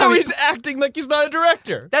actor. I So mean- he's acting like he's not a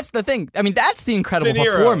director. That's the thing. I mean, that's the incredible De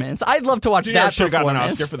Niro. performance. I'd love to watch De Niro that should have gotten an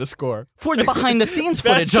performance Oscar for The Score. for the behind-the-scenes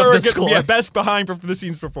Best footage of the surrogate, Score. yeah, best behind for the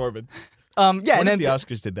scenes performance. Yeah, What and if then the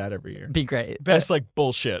Oscars did that every year? be great. Best like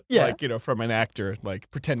bullshit, Yeah. like, you know, from an actor like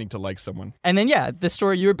pretending to like someone. And then, yeah, the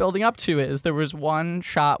story you were building up to is there was one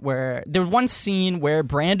scene where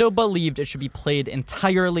Brando believed it should be played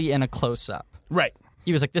entirely in a close-up. Right.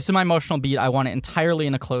 He was like, this is my emotional beat. I want it entirely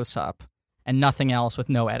in a close-up and nothing else with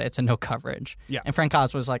no edits and no coverage. Yeah. And Frank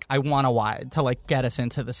Oz was like, I want a wide to like get us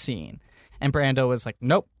into the scene. And Brando was like,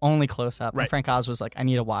 nope, only close-up. Right. And Frank Oz was like, I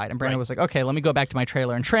need a wide. And Brando Right. was like, okay, let me go back to my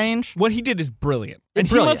trailer and change. What he did is brilliant. And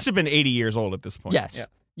Brilliant. he must have been 80 years old at this point. Yes. Yeah.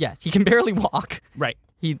 Yes. He can barely walk. Right.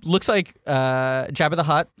 He looks like Jabba the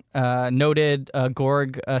Hutt, noted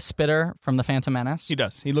Gorg spitter from The Phantom Menace. He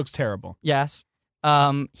does. He looks terrible. Yes.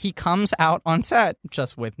 He comes out on set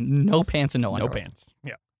just with no pants and no No underwear. pants.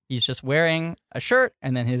 Yeah. He's just wearing a shirt,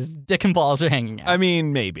 and then his dick and balls are hanging out. I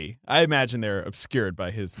mean, maybe. I imagine they're obscured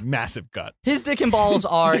by his massive gut. His dick and balls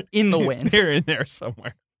are in the wind. They're in there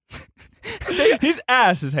somewhere. His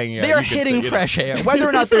ass is hanging out. They are You could hitting say, fresh air. Whether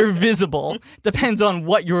or not they're visible depends on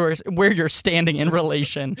where you're standing in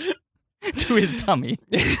relation to his tummy.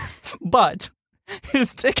 But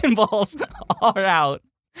his dick and balls are out.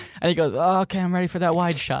 And he goes, oh, okay, I'm ready for that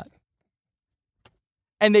wide shot.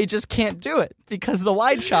 And they just can't do it because the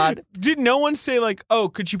wide shot. Did no one say like, "Oh,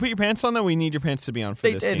 could you put your pants on? That we need your pants to be on for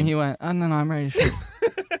They this did. scene." And he went, oh, no, I'm ready to shoot.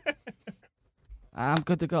 I'm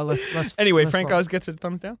good to go. Let's Anyway, let's Frank roll. Oz gets a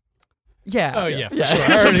thumbs down. Yeah. Oh, yeah, for yeah. sure.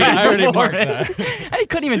 It's a good I already marked performance. that. And he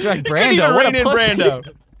couldn't even direct Brando. Couldn't even What rein a in pussy.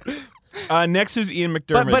 Brando. Next is Ian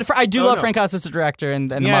McDermott. But I do Oh, love no. Frank Oz as a director,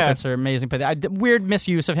 and the Yeah. Muppets are amazing. But the weird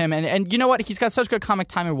misuse of him, and you know what? He's got such good comic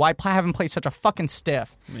timing. Why have him play such a fucking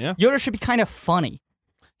stiff? Yeah. Yoda should be kind of funny.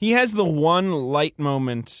 He has the one light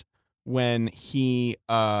moment when he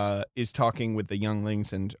is talking with the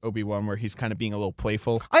younglings and Obi-Wan where he's kind of being a little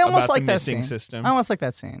playful. I almost about like the that missing scene. system. I almost like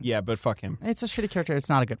that scene. Yeah, but fuck him. It's a shitty character. It's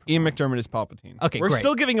not a good. Ian McDermott is Palpatine. Okay, We're great.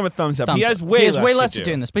 still giving him a thumbs up. Thumbs he has up. way He has less way less to to do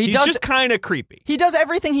do in this, but he he's does- just kind of creepy. He does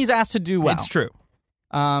everything he's asked to do well. It's true.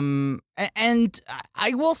 And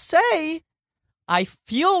I will say, I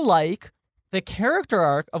feel like the character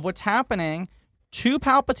arc of what's happening to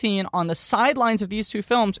Palpatine on the sidelines of these two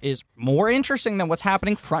films is more interesting than what's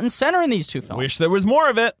happening front and center in these two films. Wish there was more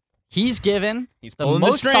of it. He's given He's the pulling the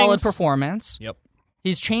most solid strings. performance. Yep.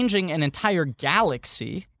 He's changing an entire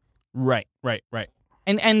galaxy. Right.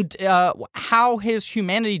 And how his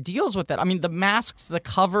humanity deals with it. I mean, the masks, the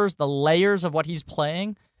covers, the layers of what he's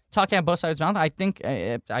playing, talking out both sides of his mouth. I think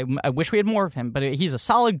I wish we had more of him, but he's a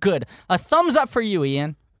solid good. A thumbs up for you,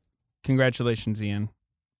 Ian. Congratulations, Ian.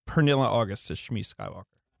 Pernilla August is Shmi Skywalker.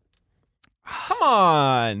 Come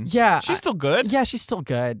on. Yeah, She's still good. Yeah, she's still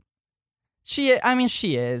good. She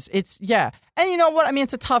is. And you know what? I mean,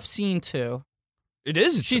 it's a tough scene too. It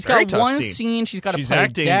is. It's She's a very got tough one scene. scene. She's got to She's play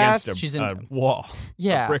acting death. against She's a wall.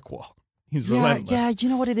 yeah, A brick wall. He's yeah, relentless. yeah. You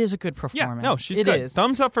know what? It is a good Yeah, performance. no, she's It good. is.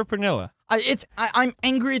 Thumbs up for Pernilla. I'm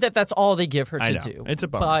angry that that's all they give her I to know. do. It's a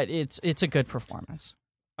bummer. but it's a good performance.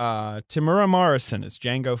 Tamura Morrison is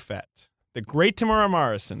Jango Fett. The great Tamura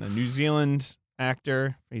Morrison, a New Zealand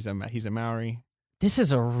actor. He's a Maori. This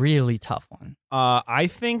is a really tough one. I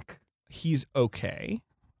think he's okay.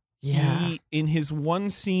 Yeah. He, in his one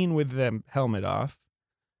scene with the helmet off,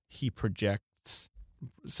 he projects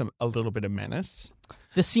a little bit of menace.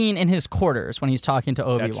 The scene in his quarters when he's talking to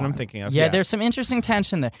Obi-Wan. That's what I'm thinking of. Yeah, Yeah. there's some interesting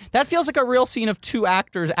tension there. That feels like a real scene of two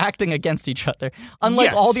actors acting against each other. Unlike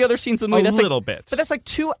Yes. all the other scenes in the movie. A That's little like, bit. But that's like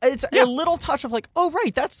it's Yeah. a little touch of like, oh,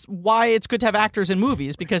 right, that's why it's good to have actors in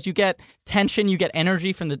movies, because you get tension, you get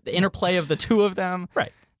energy from the interplay of the two of them.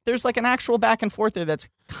 Right. There's like an actual back and forth there that's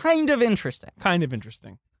kind of interesting. Kind of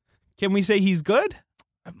interesting. Can we say he's good?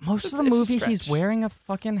 Most of the It's a movie, he's stretch. wearing a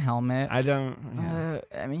fucking helmet. I don't. Yeah.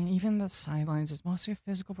 I mean, even the sidelines, it's mostly a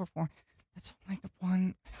physical performance. That's like the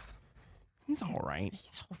one. He's all right.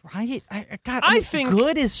 He's all right. I mean, think-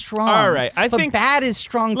 good is strong. All right, I but think- bad is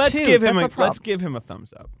strong Let's too. give him That's the problem. let's give him a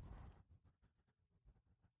thumbs up.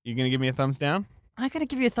 You gonna give me a thumbs down? I'm gonna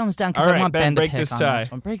give you a thumbs down because All I right, want Ben, Ben to break pick this on tie.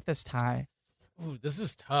 this one. Break this tie, Ooh, this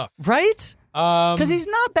is tough. right? Because he's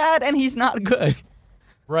not bad and he's not good.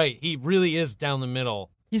 Right. He really is down the middle.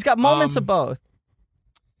 He's got moments of both.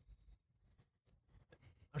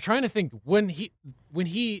 I'm trying to think when he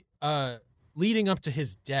leading up to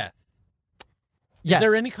his death. Yes. Is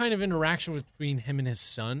there any kind of interaction between him and his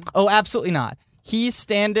son? Oh, absolutely not. He's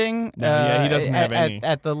standing Yeah, he doesn't have any.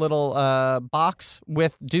 at the little box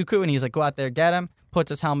with Dooku, and he's like, go out there, get him, puts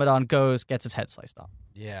his helmet on, goes, gets his head sliced off.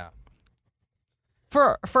 Yeah.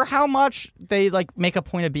 For how much they like make a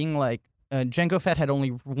point of being like, Jango Fett had only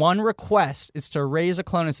one request, is to raise a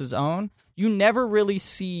clone as his own, you never really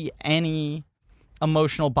see any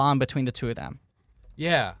emotional bond between the two of them.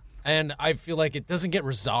 Yeah. And I feel like it doesn't get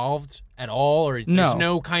resolved at all, or No. there's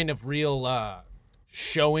no kind of real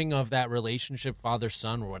showing of that relationship,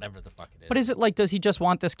 father-son, or whatever the fuck it is. But is it like, does he just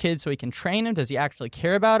want this kid so he can train him? Does he actually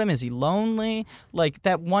care about him? Is he lonely? Like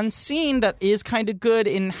that one scene that is kind of good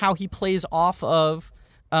in how he plays off of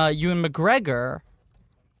Ewan McGregor.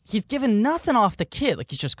 He's given nothing off the kid.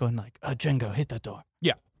 Like he's just going like, Jango, hit that door.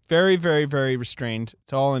 Yeah. Very, very, very restrained.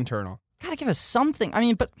 It's all internal. Gotta give us something. I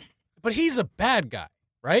mean, but he's a bad guy,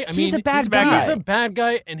 right? I He's mean, a bad guy. He's a bad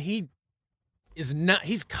guy, and he is not.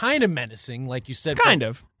 He's kind of menacing, like you said. Kind but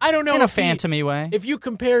of. I don't know in a if he- phantomy way. If you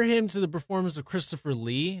compare him to the performance of Christopher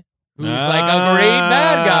Lee, who's like a great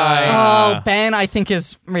bad guy. Oh, Ben, I think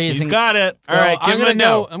is raising. He's got it. So All right, I'm give him gonna a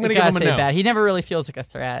no. I'm gonna gotta give him say a no. bad. He never really feels like a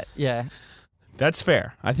threat. Yeah. That's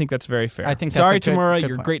fair. I think that's very fair. I think that's Sorry, a good- Tamura. good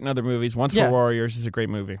You're point. great in other movies. Once Yeah. for Warriors is a great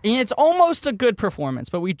movie. And it's almost a good performance,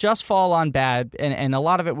 but we just fall on bad, and a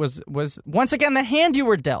lot of it was once again the hand you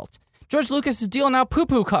were dealt. George Lucas is dealing out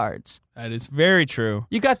poo-poo cards. That is very true.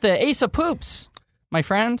 You got the Ace of Poops, my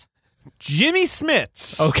friend. Jimmy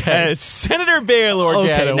Smits. Okay. As Senator Bail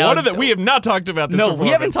Organa. now- We have not talked about this No, performance.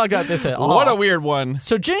 we haven't talked about this at all. What a weird one.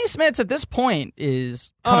 So Jimmy Smits at this point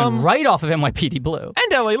is coming right off of NYPD Blue.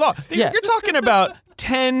 And LA Law. Yeah. You're talking about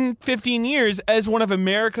 10, 15 years as one of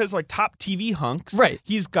America's like top TV hunks. Right.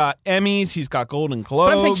 He's got Emmys. He's got Golden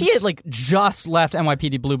Globes. But I'm saying he had like just left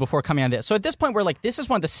NYPD Blue before coming on this. So at this point, we're like, this is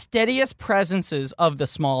one of the steadiest presences of the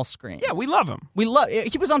small screen. Yeah, we love him. We love.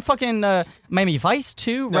 He was on fucking Miami Vice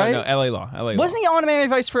too, right? No, LA Law. LA Law. Wasn't he on Miami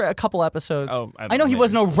Vice for a couple episodes? Oh, I know he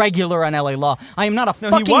wasn't a regular on LA Law. I am not a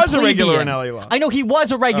fucking he was a regular plebeian. on LA Law. I know he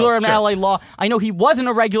was a regular on sure. LA Law. I know he wasn't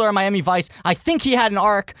a regular on Miami Vice. I think he had an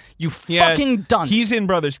arc. You fucking dunce. He's in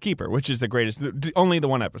Brothers Keeper, which is the greatest. Only the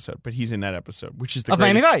one episode, but he's in that episode, which is the of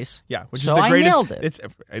greatest. Miami Vice. Yeah, which So is the I greatest. nailed it.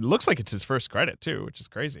 It looks like it's his first credit too, which is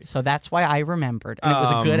crazy. So that's why I remembered, and it was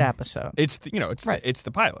a good episode. It's it's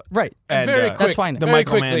the pilot. Right. And, Very uh, quick, That's fine. The very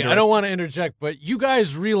Michael quickly, Mann I don't want to interject, but you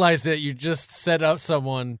guys realize that you just set up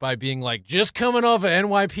someone by being like, just coming off of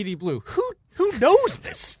NYPD Blue. Who knows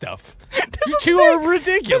this stuff? You two are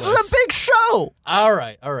ridiculous. This is a big show. All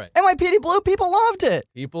right. NYPD Blue, people loved it.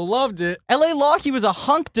 People loved it. LA Law, he was a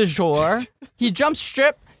hunk du jour. He jumps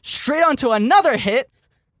straight onto another hit,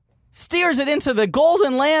 steers it into the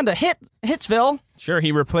golden land of Hitsville. Sure,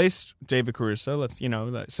 he replaced David Caruso.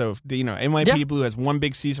 NYPD Yeah. Blue has one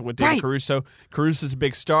big season with David Right. Caruso. Caruso's a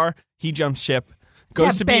big star. He jumps ship,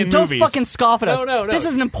 goes to be Ben, in don't movies. fucking scoff at us. No. This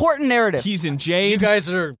is an important narrative. He's in You Jade. guys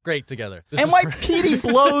are great together. This is NYPD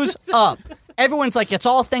blows up. Everyone's like, it's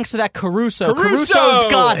all thanks to that Caruso.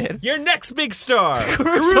 Caruso's got it. Your next big star.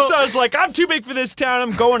 Caruso's like, I'm too big for this town.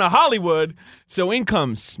 I'm going to Hollywood. So in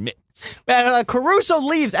comes Smith. Man, Caruso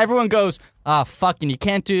leaves. Everyone goes, fucking, you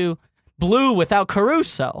can't do Blue without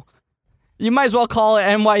Caruso. You might as well call it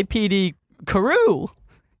NYPD Carew.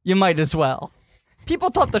 You might as well. People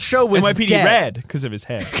thought the show was NYPD dead. Red because of his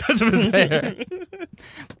hair. Because of his hair.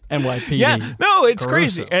 NYPD. Yeah, no, it's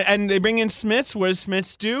Caruso. crazy. And they bring in Smiths. What does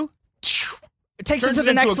Smiths do? It takes Turns it to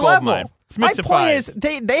it the into next a gold level. mine. My Smithsifies. point is,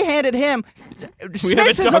 they handed him. haven't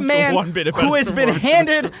Smiths is a talked man one bit about who his has been performance in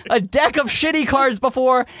handed a deck of shitty cards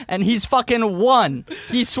before, and he's fucking won.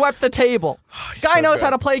 He swept the table. Guy so knows good. how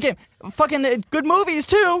to play a game. Fucking good movies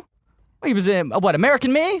too. He was in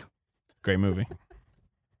American Me? Great movie.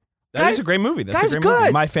 Guy- That is a great movie. That's guy's a great movie.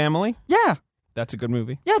 good. My Family. Yeah. That's a good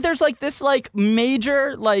movie. Yeah, there's like this like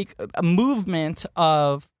major like a movement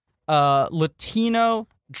of Latino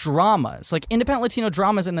dramas, like independent Latino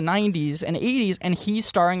dramas in the 90s and 80s, and he's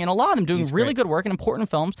starring in a lot of them, doing He's really great. good work in important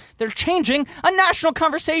films. They're changing a national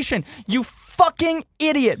conversation. You fucking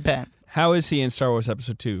idiot, Ben. How is he in Star Wars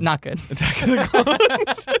Episode 2? Not good. Attack of the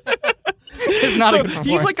Clones. It's not a So good he's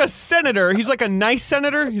performance. like a senator. He's like a nice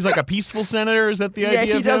senator. He's like a peaceful senator. Is that the yeah, idea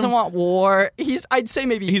he of doesn't him? want war. I'd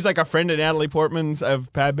say He's like a friend of Natalie Portman's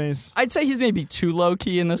of Padme's. I'd say he's maybe too low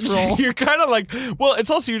key in this role. You're kind of like, well, it's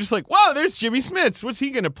also you're just like, wow, there's Jimmy Smits. What's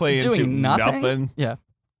he going to play into? Doing nothing. Yeah.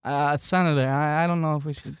 Senator, I don't know if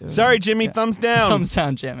we should do it. Sorry, Jimmy, Yeah. thumbs down. Thumbs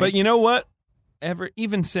down, Jimmy. But you know what?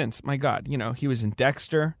 Even since, my God, he was in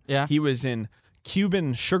Dexter. Yeah. He was in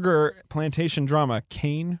Cuban sugar plantation drama,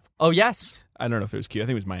 Kane. Oh, yes. I don't know if it was Cuban. I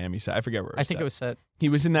think it was Miami. I forget where it was I think set. it was set. He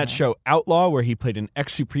was in that show Outlaw, where he played an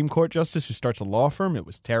ex-Supreme Court justice who starts a law firm. It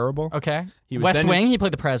was terrible. Okay. He was West then- Wing, he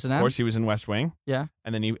played the president. Of course, he was in West Wing, Yeah.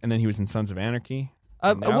 and then he was in Sons of Anarchy.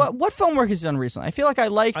 Now- What film work has he done recently? I feel like I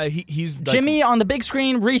liked He's like- Jimmy on the big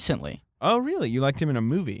screen recently. Oh, really? You liked him in a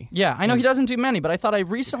movie? Yeah, I know he doesn't do many, but I thought I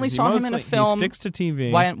recently 'Cause he saw him in a mostly- film. He sticks to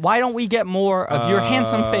TV. Why don't we get more of your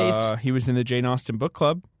handsome face? He was in the Jane Austen book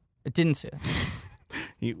club. I didn't see it.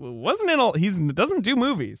 He wasn't in all. He doesn't do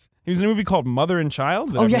movies. He was in a movie called Mother and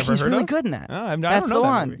Child. That Oh I've yeah, never he's heard really of. good in that. Oh, I That's don't know the that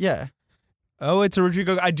one. movie. Yeah. Oh, it's a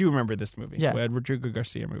Rodrigo. I do remember this movie. Yeah. A Rodrigo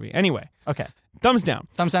Garcia movie. Anyway, Okay. thumbs down.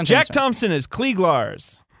 Thumbs down. Jack thumbs down. Thompson is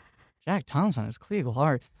Klieg-Lars. Jack Thompson is Cleo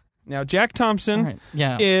hard. Now, Jack Thompson All right.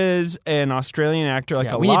 Yeah. is an Australian actor. Like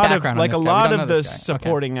Yeah, a we need lot of background on like a this guy. We lot don't of know the this guy. Okay.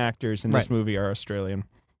 supporting actors in this Right. movie are Australian.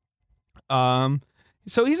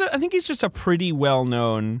 So I think he's just a pretty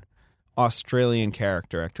well-known Australian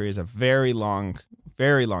character actor. He has a very long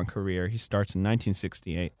career. He starts in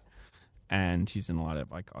 1968, and he's in a lot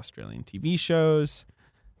of like Australian TV shows,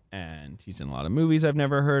 and he's in a lot of movies I've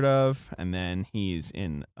never heard of, and then he's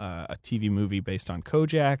in a TV movie based on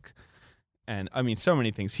Kojak, and I mean so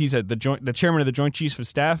many things. He's the chairman of the Joint Chiefs of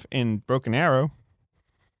Staff in Broken Arrow.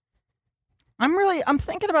 I'm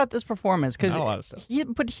thinking about this performance because Not a lot of stuff.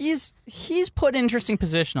 he's put an interesting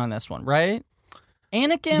position on this one, right?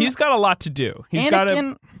 Anakin. He's got a lot to do. He's got to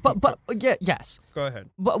Anakin. But yeah, yes. go ahead.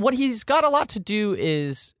 But what he's got a lot to do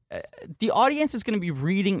is the audience is going to be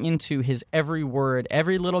reading into his every word,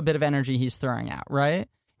 every little bit of energy he's throwing out, right?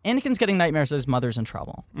 Anakin's getting nightmares that his mother's in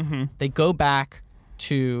trouble. Mm-hmm. They go back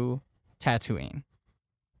to Tatooine.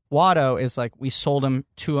 Watto is like, we sold him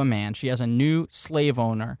to a man. She has a new slave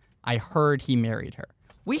owner. I heard he married her.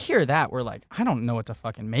 We hear that. We're like, I don't know what to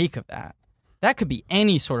fucking make of that. That could be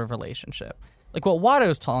any sort of relationship. Like what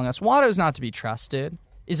Watto's telling us, Watto's not to be trusted.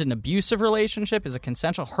 Is it an abusive relationship? Is it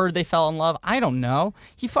consensual? Heard they fell in love? I don't know.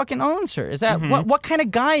 He fucking owns her. Is that what kind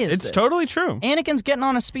of guy is this? It's totally true. Anakin's getting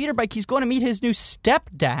on a speeder bike. He's going to meet his new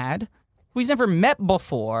stepdad, who he's never met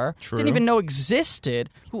before, didn't even know existed,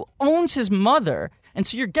 who owns his mother. And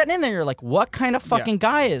so you're getting in there, you're like, what kind of fucking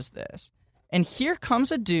guy is this? And here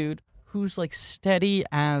comes a dude who's like steady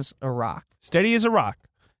as a rock. Steady as a rock.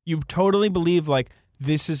 You totally believe like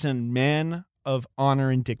this is a man of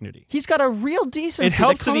honor and dignity. He's got a real decency. It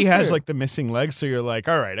helps that he has through. like the missing legs, so you're like,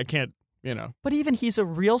 all right, I can't, But even he's a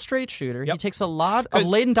real straight shooter. Yep. He takes a lot of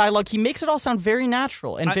laden dialogue. He makes it all sound very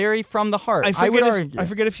natural and very from the heart. I would argue. I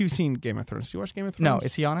forget if you've seen Game of Thrones. Do you watch Game of Thrones? No,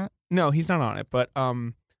 is he on it? No, he's not on it, but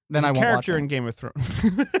Then there's I a won't character watch it. in Game of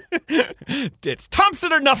Thrones. It's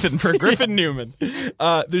Thompson or nothing for Griffin Newman.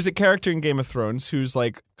 There's a character in Game of Thrones who's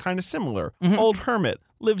like kind of similar. Old hermit,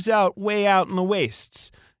 lives way out in the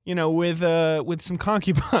wastes, with some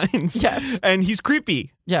concubines. Yes. And he's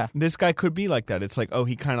creepy. Yeah. This guy could be like that. It's like,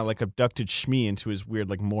 he kind of like abducted Shmi into his weird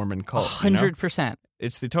like Mormon cult. 100%.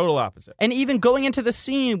 It's the total opposite. And even going into the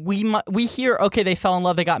scene, we hear, okay, they fell in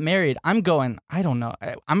love, they got married. I'm going, I don't know.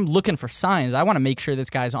 I'm looking for signs. I want to make sure this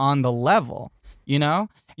guy's on the level,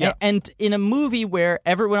 Yeah. And in a movie where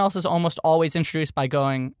everyone else is almost always introduced by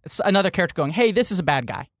another character going, hey, this is a bad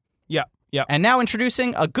guy. Yeah. Yeah. And now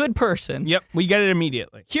introducing a good person. Yep. We get it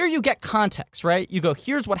immediately. Here you get context, right? You go,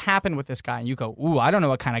 here's what happened with this guy. And you go, ooh, I don't know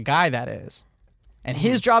what kind of guy that is. And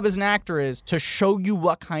his job as an actor is to show you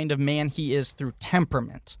what kind of man he is through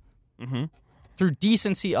temperament, through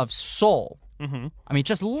decency of soul. I mean,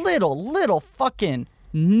 just little fucking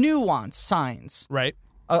nuanced signs Right.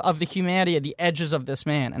 of the humanity of the edges of this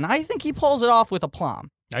man. And I think he pulls it off with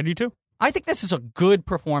aplomb. I do too. I think this is a good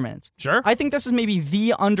performance. Sure. I think this is maybe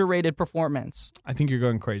the underrated performance. I think you're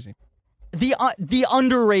going crazy. The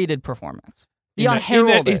underrated performance. The In that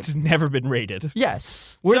unheralded. it's never been rated.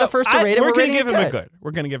 Yes. We're the first to rate it. We're going to give him a good.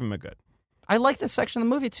 We're going to give him a good. I like this section of the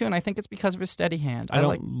movie, too, and I think it's because of his steady hand. I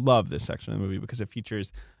don't love this section of the movie because it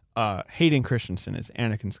features Hayden Christensen as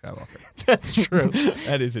Anakin Skywalker. That's true.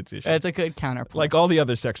 That is its issue. It's a good counterpoint. Like all the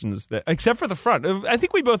other sections, except for the front. I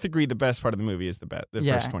think we both agree the best part of the movie is the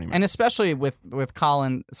first 20 minutes. And especially with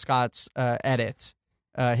Colin Scott's edit,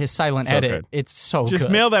 his silent So edit, good. it's so Just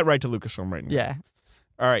good. mail that right to Lucasfilm right now. Yeah.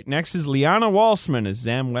 All right, next is Liana Walsman as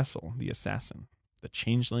Zam Wessel, the assassin, the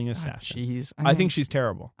changeling assassin. Jeez. I think she's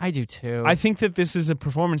terrible. I do, too. I think that this is a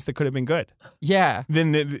performance that could have been good. Yeah.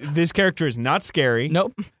 Then this character is not scary.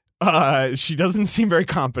 Nope. She doesn't seem very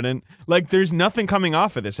competent. Like, there's nothing coming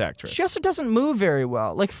off of this actress. She also doesn't move very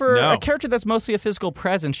well. Like, for No. a character that's mostly a physical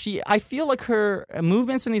presence, I feel like her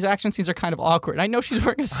movements in these action scenes are kind of awkward. I know she's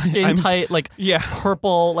wearing a skin-tight,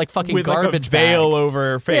 purple, like, fucking with garbage like a veil bag.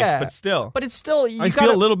 over her face, Yeah. but still. But it's still... I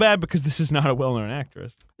feel a little bad because this is not a well-known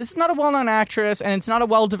actress. This is not a well-known actress, and it's not a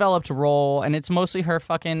well-developed role, and it's mostly her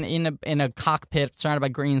fucking in a cockpit surrounded by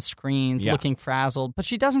green screens, looking frazzled. But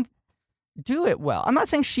she doesn't do it well. I'm not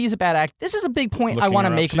saying she's a bad actor. This is a big point I want to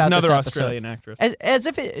make She's about another this episode. Australian actress. As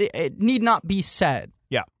if it need not be said.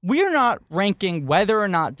 Yeah. We are not ranking whether or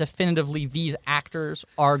not definitively these actors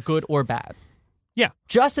are good or bad. Yeah.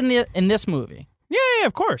 Just in this movie. Yeah,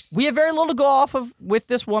 of course. We have very little to go off of with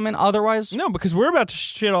this woman otherwise. No, because we're about to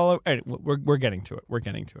shit all over. We're getting to it. We're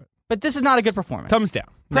getting to it. But this is not a good performance. Thumbs down.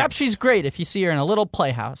 Perhaps Next. she's great if you see her in a little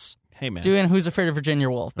playhouse. Hey, man. Doing Who's Afraid of Virginia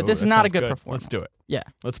Woolf. But Oh, this is that not a sounds good performance. Let's do it. Yeah.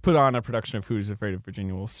 Let's put on a production of Who's Afraid of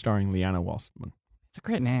Virginia Woolf starring Liana Walsman. It's a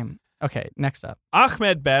great name. Okay, next up.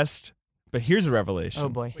 Ahmed Best, but here's a revelation. Oh,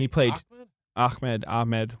 boy. He played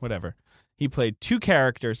Ahmed, whatever. He played two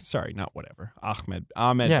characters. Sorry, not whatever. Ahmed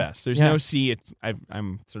Yeah, Best. There's yeah. no C.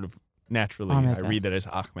 I'm sort of naturally, Ahmed I read Best. that as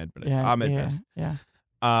Ahmed, but it's Ahmed Best. Yeah.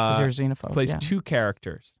 Because you're a xenophobe. Plays yeah. two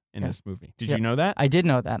characters in Yeah. this movie. Did Yeah. you know that? I did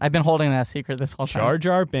know that. I've been holding that secret this whole time. Jar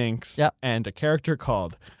Jar Binks Yep. and a character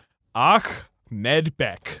called Ahmed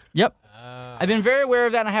Beck, Yep. I've been very aware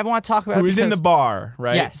of that, and I haven't want to talk about it who is in because- the bar,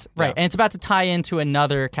 right? Yes, right. Yeah. And it's about to tie into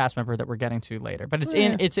another cast member that we're getting to later. But it's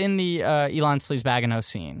in the Elon Sleaze-Bagano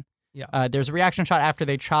scene. Yeah. There's a reaction shot after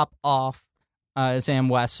they chop off Zam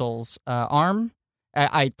Wessel's arm.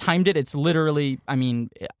 I timed it. It's literally,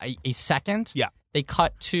 a second. Yeah. They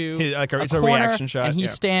cut to It's a corner, reaction shot. and he's yeah.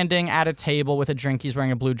 standing at a table with a drink. He's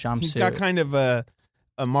wearing a blue jumpsuit. He's got kind of a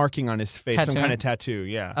a marking on his face, Tattoo. some kind of tattoo.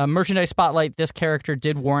 Yeah. Merchandise spotlight. This character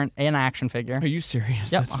did warrant an action figure. Are you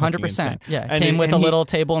serious? Yep, That's fucking 100%. insane. Yeah, And came it- with and a he- little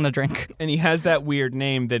table and a drink. And he has that weird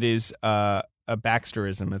name that is a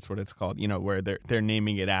Baxterism. That's what it's called. You know, where they're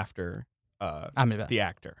naming it after Ahmed Beck. the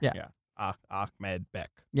actor. Yeah. Ahmed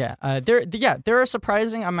Beck. Yeah, there are a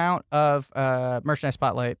surprising amount of merchandise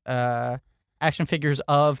spotlight action figures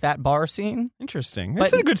of that bar scene. Interesting. But-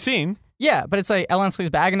 It's a good scene. Yeah, but it's like Ellen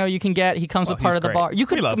Sleeves Bagano you can get. He comes Well, with part he's of the great. bar. You We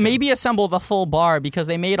could love him. maybe assemble the full bar because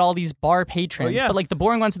they made all these bar patrons, yeah. but like the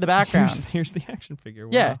boring ones in the background. Here's the action figure.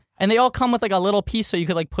 Wow. Yeah, and they all come with like a little piece so you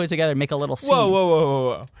could like put it together and make a little scene.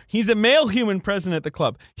 Whoa. He's a male human present at the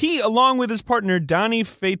club. He, along with his partner, Donnie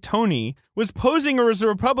Fatoni, was posing as a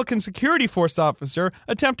Republican security force officer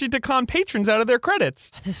attempting to con patrons out of their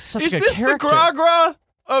credits. This is such Is a good this character. the Gragra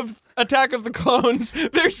of Attack of the Clones?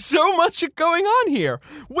 There's so much going on here.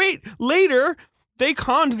 Wait, later, they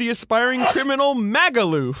conned the aspiring criminal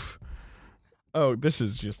Magaloof. Oh, this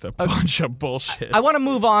is just a bunch of bullshit. I want to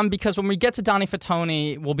move on because when we get to Donnie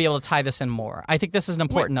Fatoni, we'll be able to tie this in more. I think this is an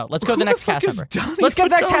important note. Let's go to the who the next fuck cast is member. Donnie Let's get to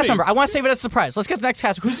the next cast Fatoni? member. I want to save it as a surprise. Let's get to the next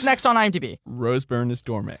cast. Who's next on IMDb? Rose Byrne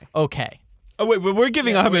Dorme. Okay. Oh, wait, but we're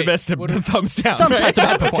giving Ahmed wait, Best a thumbs down. Thumbs down. right? It's a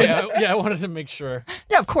bad performance. Yeah, I wanted to make sure.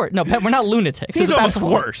 Yeah, of course. No, we're not lunatics. He's It's a bad almost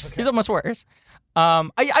performance. worse. He's almost worse.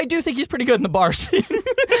 I do think he's pretty good in the bar scene.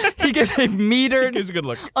 He gives a metered, He's a good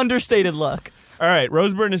look. understated look. All right,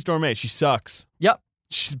 Rose Byrne Dorme. She sucks. Yep.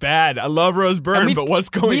 She's bad. I love Rose And Byrne, we've- but what's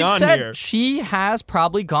going we've on said here? She has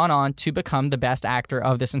probably gone on to become the best actor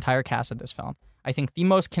of this entire cast of this film. I think the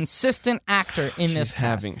most consistent actor in this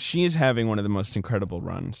cast. She is having one of the most incredible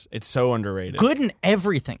runs. It's so underrated. Good in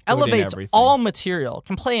everything. Good in Elevates everything. all material.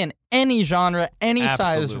 Can play in any genre, any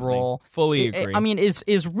size Absolutely. role. Fully agree. I mean, is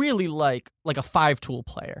really like a 5-tool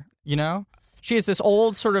player. You know, she has this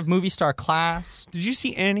old sort of movie star class. Did you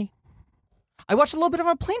see Annie? I watched a little bit of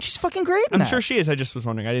her playing. She's fucking great in I'm that. sure she is. I just was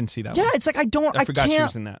wondering. I didn't see that Yeah, one. it's like I forgot she can't,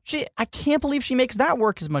 was in that. I can't believe she makes that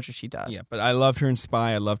work as much as she does. Yeah, but I loved her in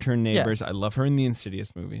Spy. I loved her in Neighbors. I love her in the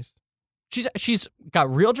Insidious movies. She's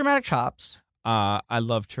got real dramatic chops. I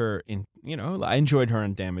loved her in, I enjoyed her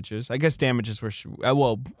in Damages. I guess Damages where she,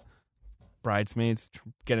 Bridesmaids,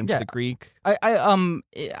 get into Yeah. the Greek. I'm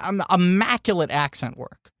immaculate accent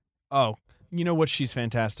work. Oh, you know what she's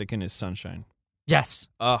fantastic in is Sunshine. Yes.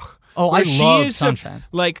 Ugh. Oh, Where I she love is Sunshine.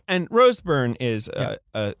 and Rose Byrne is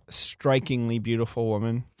a strikingly beautiful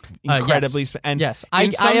woman, Yes. incredibly. And Yes, in I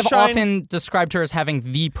have Sunshine, often described her as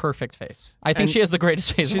having the perfect face. I think And she has the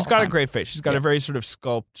greatest face. She's of all got a time. great face. She's got Yeah. a very sort of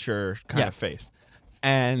sculpture kind Yeah. of face,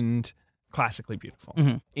 and classically beautiful.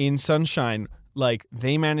 Mm-hmm. In Sunshine, like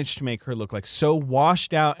they managed to make her look like so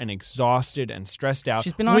washed out and exhausted and stressed out,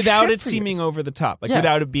 She's been on a without ship it for seeming years. over the top, like Yeah.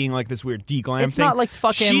 without it being like this weird de-glam It's thing. not like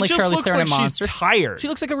fucking she like just Charlize looks Theron like in Monster. she's tired. She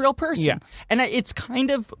looks like a real person. Yeah. And it's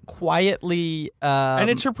kind of quietly and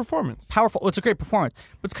it's her performance. powerful. Well, it's a great performance,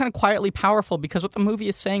 but it's kind of quietly powerful because what the movie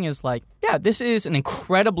is saying is like, yeah, this is an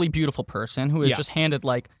incredibly beautiful person who is Yeah. just handed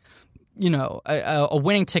like, a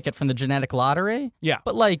winning ticket from the genetic lottery. Yeah,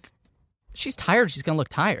 But like, she's tired. She's gonna look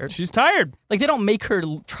tired. she's tired. Like they don't make her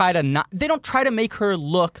they don't try to make her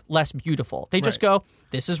look less beautiful. They just go,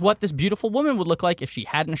 this is what this beautiful woman would look like if she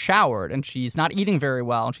hadn't showered and she's not eating very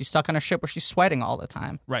well and she's stuck on a ship where she's sweating all the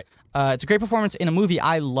time. Right. It's a great performance in a movie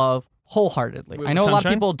I love wholeheartedly. Wait, I know a lot of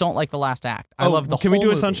Sunshine? people don't like the last act. I love the Can whole we do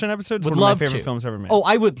a movie. Sunshine episode? It's Would one of my love favorite to. films ever made. Oh,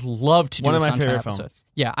 I would love to do One a of my Sunshine favorite episode. films.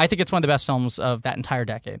 Yeah, I think it's one of the best films of that entire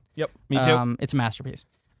decade. Yep, me too. It's a masterpiece.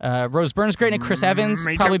 Rose Byrne's great, and Chris Evans,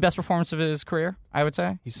 Me too. probably best performance of his career, I would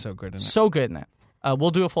say. He's so good in it. So good in it. We'll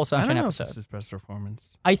do a full I Sunshine don't know if episode. it's his best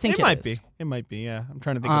performance. I think it might is. be. It might be. Yeah, I'm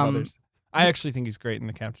trying to think of others. I actually think he's great in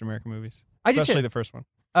the Captain America movies, I do especially too. the first one.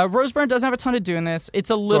 Rose Byrne doesn't have a ton to do in this. It's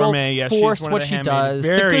a little Dorme, yeah, she's forced one of what the she handmaidens. does.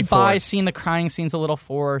 The Very goodbye forced. scene, the crying scene's a little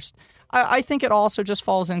forced. I think it also just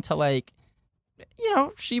falls into like,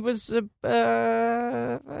 she was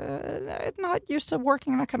not used to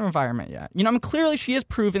working in that kind of environment yet. Clearly she has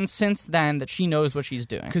proven since then that she knows what she's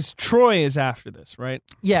doing. Because Troy is after this, right?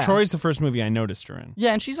 Yeah. Troy's the first movie I noticed her in.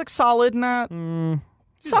 Yeah, and she's like solid in that.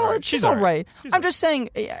 She's Solid. all right. She's all all right. She's I'm all just saying,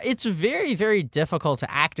 it's very, very difficult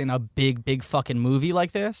to act in a big, big fucking movie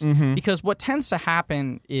like this Mm-hmm. because what tends to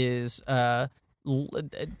happen is less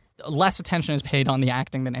attention is paid on the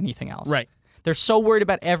acting than anything else. Right. They're so worried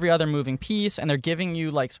about every other moving piece, and they're giving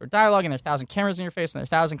you like sort of dialogue, and there's 1,000 cameras in your face, and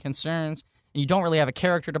there's 1,000 concerns, and you don't really have a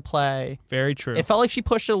character to play. Very true. It felt like she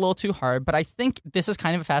pushed it a little too hard, but I think this is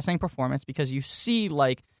kind of a fascinating performance because you see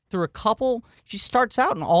like through a couple, she starts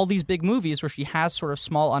out in all these big movies where she has sort of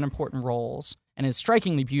small, unimportant roles and is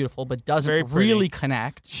strikingly beautiful, but doesn't Very pretty. really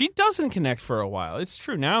connect. She doesn't connect for a while. It's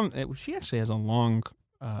true. Now she actually has a long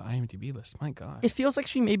IMDb list. My God. It feels like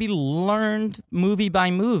she maybe learned movie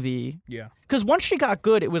by movie. Yeah. Because once she got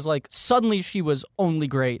good, it was like suddenly she was only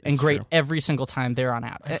great and It's great true. every single time there on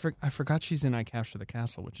out. I forgot she's in I Capture the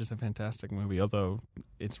Castle, which is a fantastic movie, although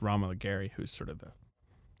it's Romola Gary who's sort of the...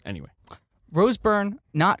 Anyway. Rose Byrne,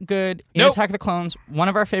 not good. In Nope. Attack of the Clones, one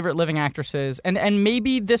of our favorite living actresses. And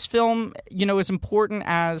maybe this film, is important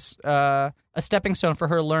as a stepping stone for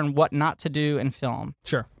her to learn what not to do in film.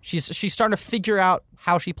 Sure. She's starting to figure out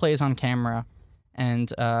how she plays on camera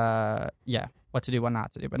and, what to do, what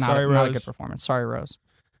not to do. But not a Rose. good performance. Sorry, Rose.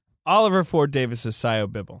 Oliver Ford Davis is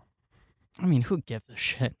Sio Bibble. I mean, who gives a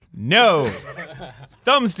shit? No.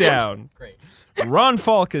 Thumbs down. Great. Ron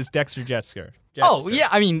Falk is Dexter Jetster. Oh, yeah,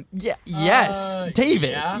 I mean, yes.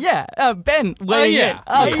 David, yeah. Ben, weigh yeah, in.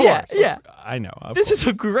 of Yeah, course. yeah. I know. This is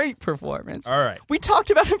a great performance. All right. We talked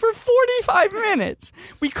about him for 45 minutes.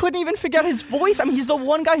 We couldn't even figure out his voice. I mean, he's the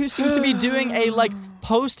one guy who seems to be doing a,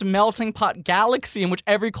 post-melting pot galaxy in which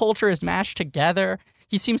every culture is mashed together.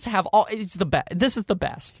 He seems to have all... It's the best. This is the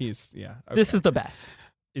best. He's, yeah. Okay. This is the best.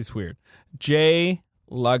 It's weird. Jay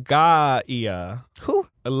Lagaia. Who?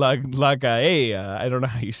 Lagaia. I don't know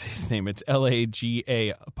how you say his name. It's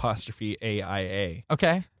LAGA''AIA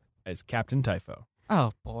Okay. as Captain Typho.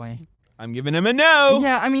 Oh, boy. I'm giving him a no.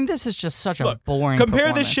 Yeah, I mean, this is just such a Look, boring compare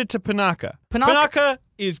performance. this shit to Panaka. Panaka- Panaka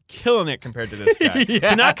is killing it compared to this guy.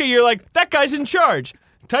 Yeah. Panaka, you're like, that guy's in charge.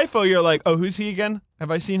 Typho, you're like, oh, who's he again?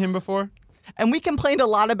 Have I seen him before? And we complained a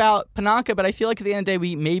lot about Panaka, but I feel like at the end of the day,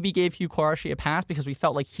 we maybe gave Hugh Quarashi a pass because we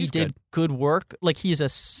felt like he He's did good work. Like he's a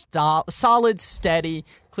solid, steady,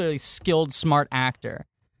 clearly skilled, smart actor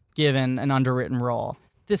given an underwritten role.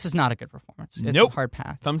 This is not a good performance. It's Nope. a hard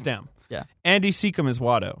pass. Thumbs down. Yeah. Andy Secombe is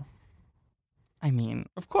Watto. I mean,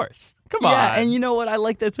 Of course. Come yeah, on. and you know what? I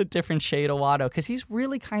like that's a different shade of Watto because he's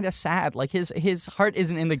really kind of sad. Like his heart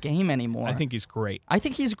isn't in the game anymore. I think he's great. I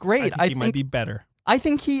think he's great. I think he might be better. I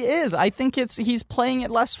think he is. I think he's playing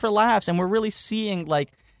it less for laughs, and we're really seeing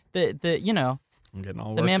like the I'm getting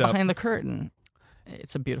all the worked man up. behind the curtain.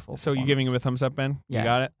 It's a beautiful. So you giving him a thumbs up, Ben? Yeah. You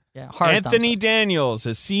got it? Yeah, hard Anthony thumbs up. Daniels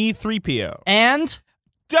is C-3PO. And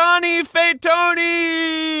Donnie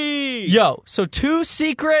Fatoni! yo, so two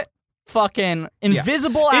secret fucking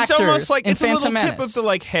invisible actors. It's almost like in it's a Phantom little tip Menace. of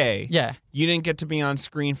the hey, Yeah, you didn't get to be on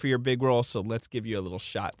screen for your big role, so let's give you a little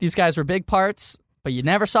shot. these guys were big parts, but you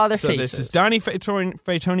never saw their So faces. this is Donnie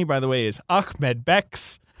Fatoni, by the way, is Ahmed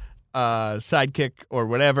Beck's sidekick or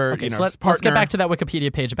whatever. Okay, so his let's partner. get back to that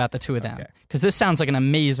Wikipedia page about the two of them Okay. because this sounds like an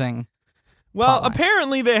amazing. Well, plotline.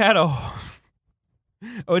 apparently they had a.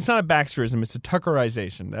 Oh, it's not a Baxterism; it's a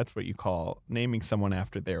Tuckerization. That's what you call naming someone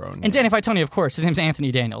after their own name. And Danny Fatoni, of course, his name's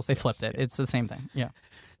Anthony Daniels. They flipped it. It's the same thing. Yeah.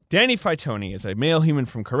 Danny Fatoni is a male human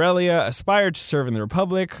from Corellia, aspired to serve in the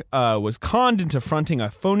Republic, was conned into fronting a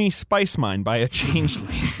phony spice mine by a changeling.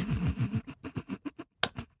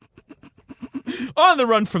 On the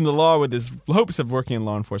run from the law with his hopes of working in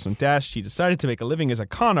law enforcement dashed, he decided to make a living as a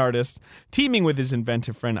con artist, teaming with his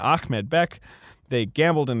inventive friend Ahmed Beck. They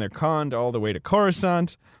gambled in their con all the way to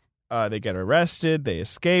Coruscant. They get arrested. They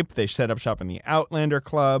escape. They set up shop in the Outlander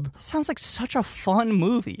Club. Sounds like such a fun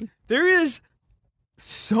movie. There is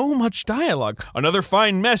so much dialogue. Another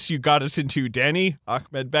fine mess you got us into, Danny.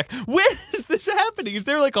 Ahmed Beck. When is this happening? Is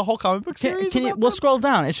there like a whole comic book series? Can you? about We'll them? scroll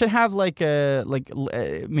down. It should have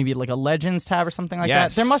maybe like a Legends tab or something like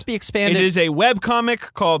Yes. that. There must be expanded. It is a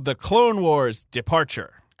webcomic called The Clone Wars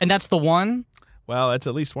Departure. And that's the one. Well, that's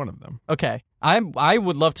at least one of them. Okay, I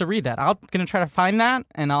would love to read that. I'm gonna try to find that,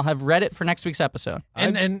 and I'll have read it for next week's episode.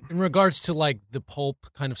 And in regards to like the pulp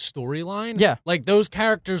kind of storyline, Yeah. like those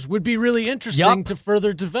characters would be really interesting Yup. to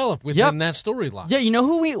further develop within that storyline. Yeah, you know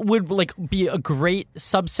who we would be a great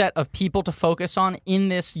subset of people to focus on in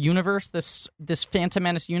this universe, this Phantom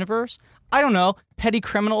Menace universe? I don't know, petty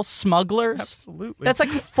criminals, smugglers. Absolutely. That's like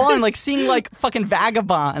fun, like seeing like fucking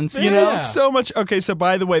vagabonds, you know? There's so much. Okay, so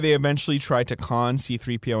by the way, they eventually tried to con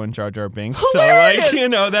C-3PO and Jar Jar Binks. Hilarious!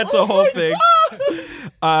 So, that's a whole thing.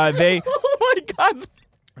 They Oh my god.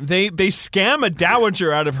 they scam a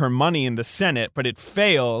dowager out of her money in the Senate, but it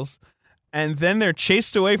fails. And then they're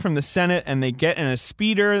chased away from the Senate, and they get in a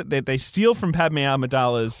speeder that they steal from Padme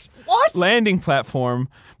Amidala's landing platform.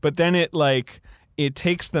 But then it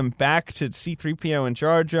takes them back to C-3PO and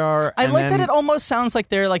Jar Jar. I and like then, that it almost sounds like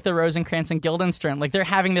they're like the Rosencrantz and Guildenstern. Like they're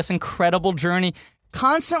having this incredible journey,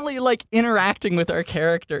 constantly like interacting with our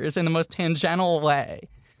characters in the most tangential way.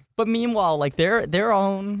 But meanwhile, like their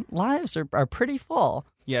own lives are pretty full.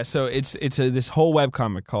 Yeah, so it's this whole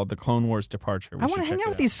webcomic called The Clone Wars Departure. I want to hang out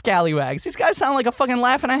with these scallywags. These guys sound like a fucking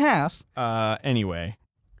laugh and a half. Anyway,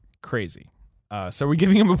 crazy. So we're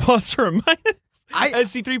giving him a plus or a minus?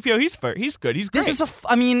 As C-3PO, he's good. He's great. This is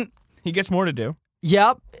I mean, he gets more to do.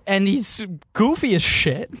 yep, and he's goofy as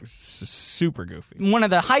shit. Super goofy. One of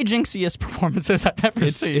the hijinksiest performances I've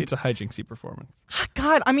ever seen. It's a hijinksy performance.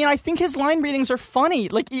 God, I mean, I think his line readings are funny.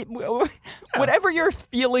 Like, whatever your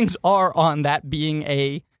feelings are on that being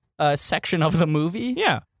a section of the movie,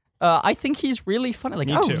 Yeah. I think he's really funny. Like,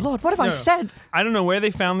 Me too. Lord, what have I said? I don't know where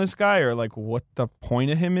they found this guy or like what the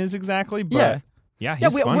point of him is exactly, but yeah,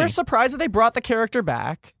 he's funny. We're surprised that they brought the character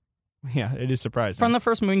back Yeah, it is surprising. from the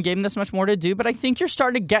first movie and gave him this much more to do, but I think you're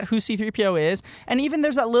starting to get who C-3PO is, and even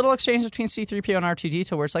there's that little exchange between C-3PO and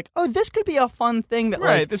R2-D2 where it's like, oh, this could be a fun thing that,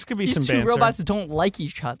 Right, like, this could be these some two banter. robots don't like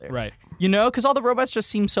each other. Right. You know, because all the robots just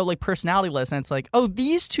seem so, like, personality-less, and it's like, oh,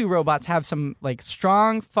 these two robots have some, like,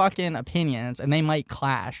 strong fucking opinions, and they might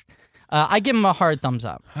clash. I give him a hard thumbs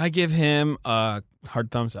up. I give him a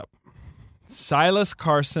hard thumbs up. Silas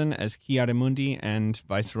Carson as Ki-Adi-Mundi and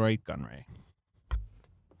Viceroy Gunray.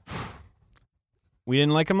 We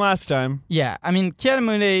didn't like him last time. Yeah, I mean,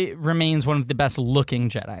 Ki-Adi-Mundi remains one of the best-looking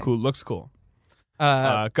Jedi. Cool, looks cool.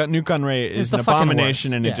 Newt Gunray is the an fucking abomination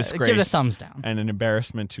worst. and a Yeah, disgrace. give it a thumbs down. And an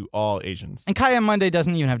embarrassment to all Asians. And Ki-Adi-Mundi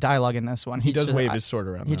doesn't even have dialogue in this one. He does just, wave his sword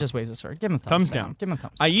around. He though. just waves his sword. Give him a thumbs Down. Give him a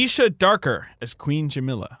thumbs down. Aisha Darker as Queen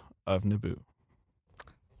Jamila of Naboo.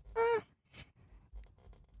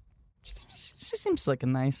 She seems like a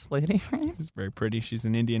nice lady, right? She's very pretty. She's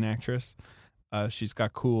an Indian actress. She's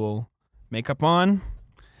got cool makeup on.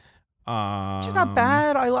 She's not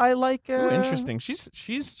bad. I like. Ooh, interesting. She's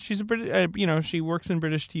a British. She works in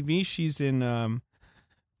British TV. She's in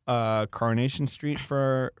Coronation Street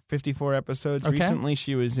for 54 episodes. Okay. Recently,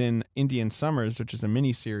 she was in Indian Summers, which is a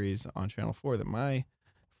mini-series on Channel 4 that my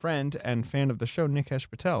friend and fan of the show, Nikesh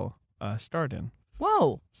Patel, starred in.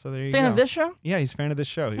 Whoa. So there you Fan go. of this show? Yeah, he's a fan of this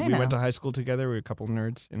show. Hey, We went now. to high school together. We were a couple of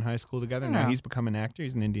nerds in high school together. Hey, Now now. he's become an actor.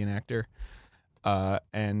 He's an Indian actor.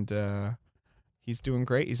 And he's doing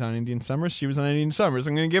great. He's on Indian Summers. She was on Indian Summers.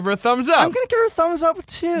 I'm going to give her a thumbs up. I'm gonna give her a thumbs up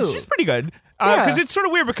too. She's pretty good. Yeah. Because it's sort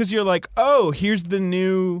of weird because you're like, oh, here's the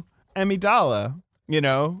new Amidala. You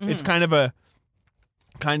know? It's kind of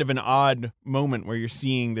an odd moment where you're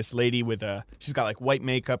seeing this lady with she's got like white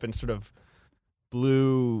makeup and sort of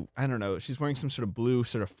blue, I don't know. She's wearing some sort of blue,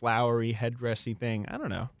 sort of flowery headdressy thing. I don't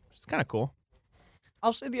know. It's kind of cool.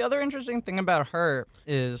 I'll say the other interesting thing about her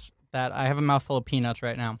is that I have a mouthful of peanuts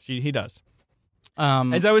right now. He does.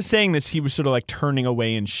 As I was saying this, he was sort of like turning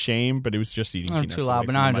away in shame, but it was just eating I'm peanuts. too away loud, but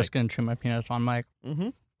from now the I'm mic. just gonna chew my peanuts on mic. Mm-hmm.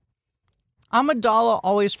 Amidala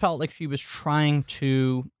always felt like she was trying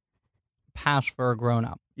to pass for a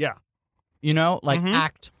grown-up. Yeah, You know, like Mhm.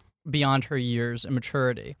 act beyond her years and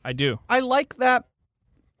maturity. I do. I like that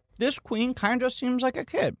this queen kind of just seems like a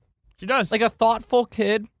kid. She does. Like a thoughtful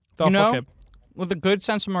kid, Thoughtful you know, kid. with a good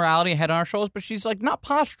sense of morality, head on her shoulders, but she's like not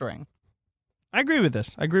posturing. I agree with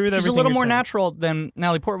this. I agree with She's a everything little you're more saying. natural than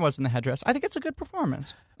Natalie Portman was in the headdress. I think it's a good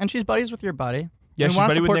performance. And she's buddies with your buddy. Yeah, and she's wanna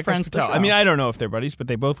buddy with support Nikesh friends of the Patel. I show. mean, I don't know if they're buddies, but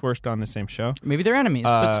they both worked on the same show. Maybe they're enemies,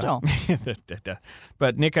 but still.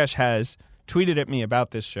 But Nikesh has tweeted at me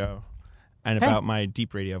about this show and Hey. about my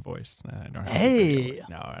deep radio voice. I don't have a deep Hey. radio voice.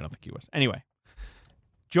 No, I don't think he was. Anyway,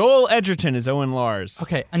 Joel Edgerton is Owen Lars.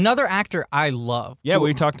 Okay, another actor I love. Yeah, who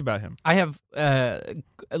we talked about him. I have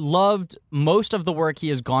loved most of the work he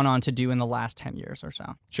has gone on to do in the last 10 years or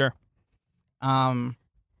so. Sure. In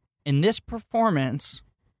this performance,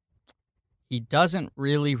 he doesn't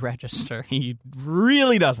really register. He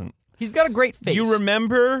really doesn't. He's got a great face. You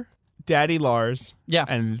remember Daddy Lars, Yeah.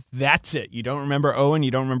 and that's it. You don't remember Owen.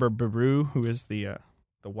 You don't remember Baru, who is the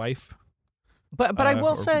wife. But I will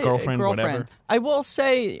or say girlfriend, whatever. I will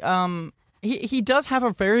say he does have a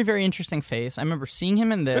very, very interesting face. I remember seeing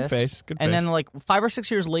him in this. Good face. Good And face. then like 5 or 6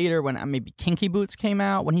 years later when maybe Kinky Boots came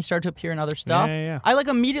out, when he started to appear in other stuff, Yeah. I like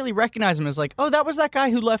immediately recognized him as like, oh, that was that guy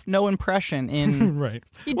who left no impression in Right.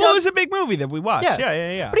 He Well, it does- was a big movie that we watched. Yeah.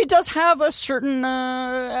 Yeah. But he does have a certain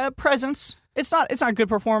presence. It's not a good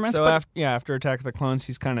performance, So but after Attack of the Clones,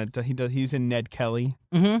 he's kind of he's in Ned Kelly.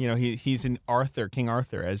 Mhm. You know, he's in King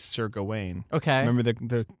Arthur as Sir Gawain. okay. Remember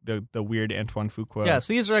the weird Antoine Fuqua? Yeah,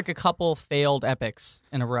 so these are like a couple failed epics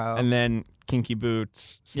in a row. And then Kinky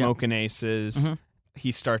Boots, Yeah. Smokin' Aces. Mhm.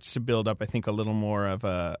 He starts to build up, I think, a little more of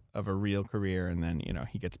a real career, and then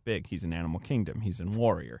he gets big. He's in Animal Kingdom. He's in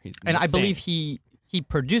Warrior. He's in And The I believe Thing. he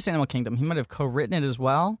produced Animal Kingdom. He might have co-written it as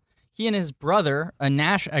well. He and his brother,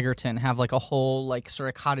 Nash Egerton, have like a whole like sort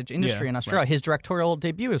of cottage industry Yeah, in Australia. right. His directorial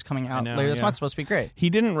debut is coming out know, later this yeah. month. It's supposed to be great. He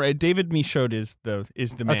didn't write. David Michaud is the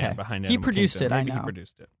man Okay. behind it. He produced it, I Maybe know. he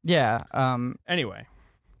produced it. Yeah. Anyway,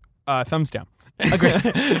 thumbs down.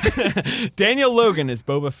 Agreed. Daniel Logan is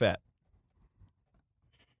Boba Fett.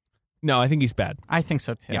 No, I think he's bad. I think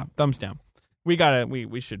so too. Yeah, thumbs down.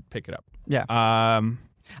 We should pick it up. Yeah.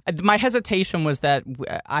 My hesitation was that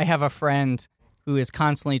I have a friend who is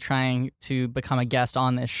constantly trying to become a guest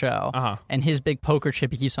on this show, and his big poker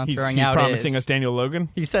chip he keeps on throwing out promising us Daniel Logan.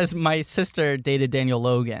 He says, my sister dated Daniel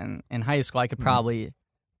Logan in high school. I could probably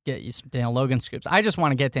get you some Daniel Logan scoops. I just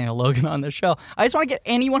want to get Daniel Logan on the show. I just want to get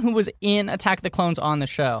anyone who was in Attack of the Clones on the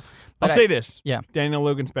show. But I'll say this. Yeah. Daniel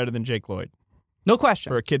Logan's better than Jake Lloyd. No question.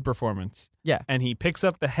 For a kid performance. Yeah. And he picks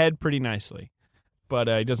up the head pretty nicely, but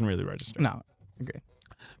he doesn't really register. No, agree.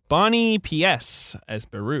 Bonnie P.S. as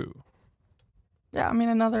Beru. Yeah, I mean,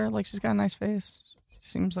 she's got a nice face.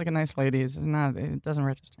 Seems like a nice lady. It doesn't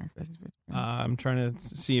register. I'm trying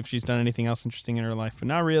to see if she's done anything else interesting in her life, but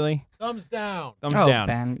not really. Thumbs down. Thumbs down.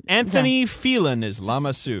 Ben. Anthony Phelan is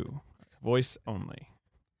Lama Su. Voice only.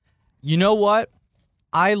 You know what?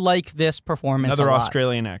 I like this performance Another a lot.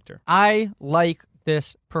 Australian actor. I like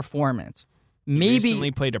this performance. He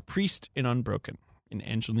recently played a priest in Unbroken, in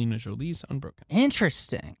Angelina Jolie's Unbroken.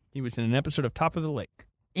 Interesting. He was in an episode of Top of the Lake.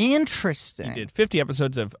 Interesting. He did 50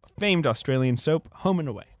 episodes of famed Australian soap Home and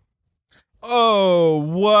Away. Oh,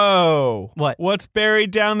 whoa. What? What's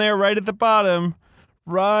buried down there right at the bottom?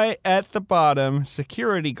 Right at the bottom,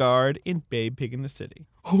 security guard in Babe Pig in the City.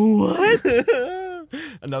 What?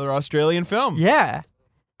 Another Australian film. Yeah.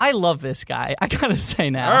 I love this guy. I gotta say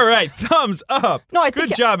now. All right, thumbs up. No,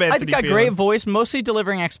 Good job, Anthony. I think got a Phelan. great voice, mostly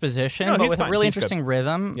delivering exposition, No, but he's with fine. a really He's interesting good.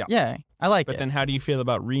 rhythm. Yeah. I like it. But then how do you feel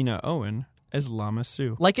about Rena Owen as Lama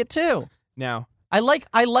Su? Like it too. Now, I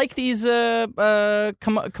like these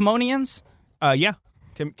Camonians. yeah,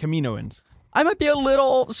 Caminoans. I might be a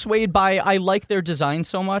little swayed by. I like their design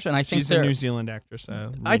so much, and I think She's a New Zealand actress.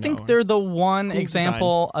 I think they're the one Cool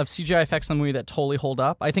example of CGI effects in the movie that totally hold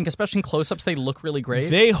up. I think, especially in close-ups, they look really great.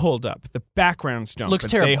 They hold up. The backgrounds don't. Looks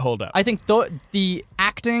but terrible. They hold up. I think the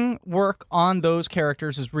acting work on those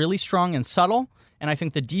characters is really strong and subtle, and I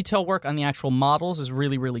think the detail work on the actual models is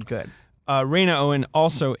really, really good. Rena Owen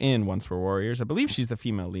also in Once Were Warriors. I believe she's the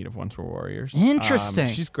female lead of Once Were Warriors. Interesting.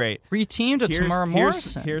 She's great. Reteamed with Tamara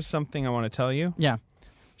Morrison. Here's something I want to tell you. Yeah.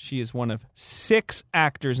 She is one of 6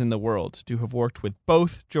 actors in the world to have worked with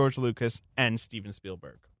both George Lucas and Steven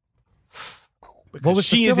Spielberg. Because What was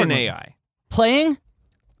the she is in Spielberg movie? AI. Playing?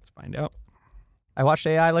 Let's find out. I watched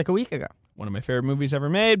AI like a week ago. One of my favorite movies ever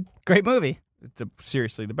made. Great movie.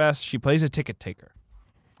 Seriously, the best. She plays a ticket taker.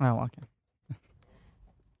 Oh, okay.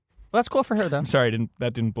 Well, that's cool for her, though. I'm sorry,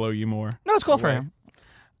 that didn't blow you more. No, it's cool for away.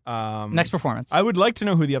 her. Next performance. I would like to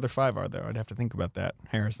know who the other 5 are, though. I'd have to think about that.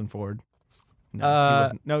 Harrison Ford. No, he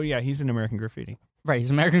wasn't. No, yeah, he's in American Graffiti. Right, he's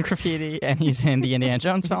American Graffiti, and he's in the Indiana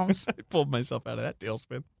Jones films. I pulled myself out of that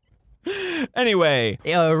tailspin. Anyway.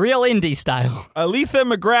 Real indie style. Aletha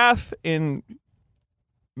McGrath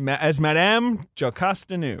as Madame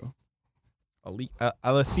Jocasta Nu.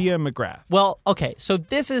 Alethea McGrath. Well, okay, so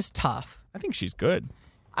this is tough. I think she's good.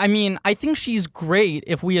 I mean, I think she's great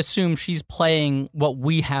if we assume she's playing what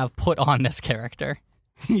we have put on this character.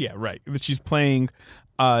 Yeah, right. She's playing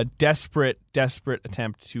a desperate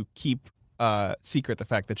attempt to keep secret the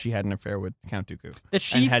fact that she had an affair with Count Dooku. That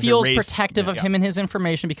she feels protective of him and his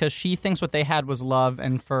information because she thinks what they had was love,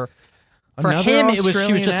 and for him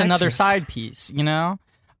she was just another side piece, you know?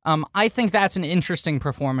 I think that's an interesting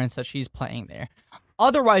performance that she's playing there.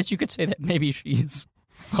 Otherwise, you could say that maybe she's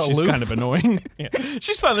aloof. She's kind of annoying. Yeah.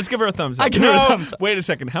 She's fine. Let's give her a thumbs up. I give her a thumbs up. Wait a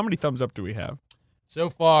second. How many thumbs up do we have? So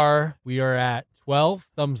far, we are at 12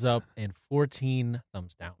 thumbs up and 14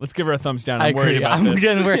 thumbs down. Let's give her a thumbs down. I I'm worried agree. about I'm this.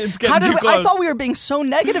 getting worried. It's getting too close. I thought we were being so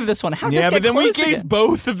negative this one. How did this get but then we close gave again?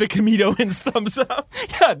 both of the Caminoans thumbs up.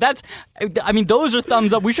 Yeah, I mean, those are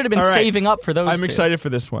thumbs up. We should have been All right. saving up for those I'm two. excited for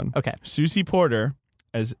this one. Okay. Susie Porter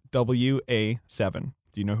as WA7.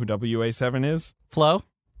 Do you know who WA7 is? Flo?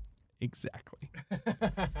 Exactly.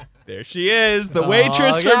 There she is, the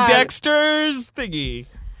waitress from God. Dexter's thingy.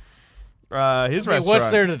 His restaurant. What's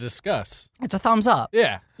there to discuss? It's a thumbs up.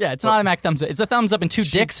 Yeah. Yeah, it's an automatic thumbs up. It's a thumbs up and 2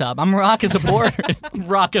 dicks up. I'm rock as a board.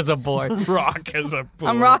 Rock as a board. Rock as a board.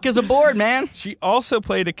 I'm rock as a board, man. She also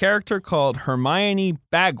played a character called Hermione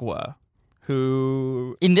Bagua,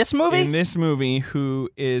 who In this movie? who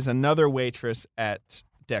is another waitress at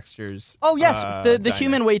Dexter's. Oh, yes, the diner.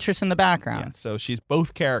 human waitress in the Yeah, background. so she's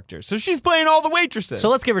both characters. So she's playing all the waitresses. So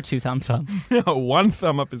let's give her 2 thumbs up. No, 1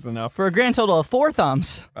 thumb up is enough. For a grand total of 4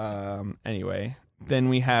 thumbs. Anyway, then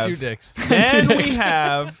we have 2 dicks. Then 2 we dicks.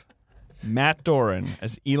 have Matt Doran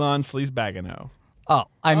as Elon Sleaze-Bagano. Oh,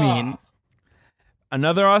 I mean,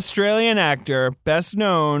 Another Australian actor, best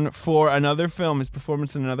known for another film, his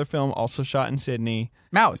performance in another film, also shot in Sydney.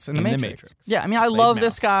 Mouse in the In The Matrix. Matrix. Yeah, I mean, I Played love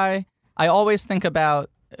this Mouse. guy. I always think about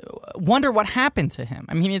wonder what happened to him.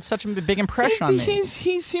 I mean, he made such a big impression on me.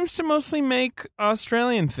 He seems to mostly make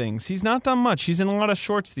Australian things. He's not done much. He's in a lot of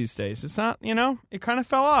shorts these days. It's not, it kind of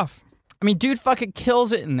fell off. I mean, dude fucking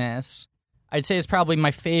kills it in this. I'd say it's probably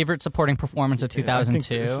my favorite supporting performance of 2002.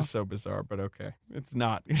 I think this is so bizarre, but okay. It's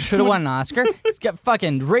not. Should have won an Oscar. It's got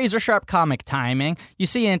fucking razor-sharp comic timing. You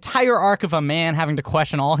see an entire arc of a man having to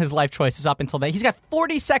question all his life choices up until that. He's got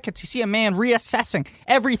 40 seconds. You see a man reassessing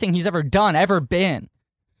everything he's ever done, ever been.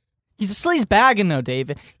 He's a sleaze bagging, though,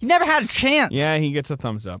 David. He never had a chance. Yeah, he gets a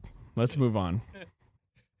thumbs up. Let's move on.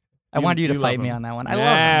 I wanted you to fight me on that one. I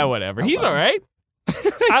love him. Whatever. He's all right.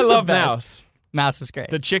 I love Mouse. Mouse is great.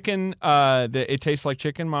 The chicken, it tastes like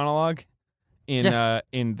chicken monologue in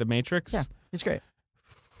The Matrix. Yeah, he's great.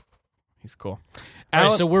 He's cool. All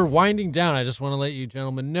right, so we're winding down. I just want to let you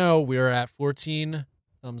gentlemen know we are at 14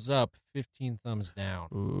 thumbs up, 15 thumbs down.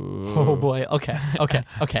 Ooh. Oh, boy. Okay.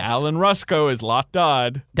 Alan Rusko is Lot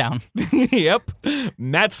Dodd. Down. Yep.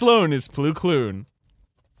 Matt Sloan is Plu Kloon.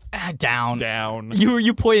 Down.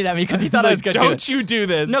 You pointed at me because you thought I was going to do it. Don't you do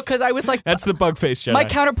this. No, because I was like... That's the bug face Jedi. My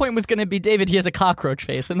counterpoint was going to be, David, he has a cockroach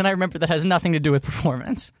face. And then I remembered that has nothing to do with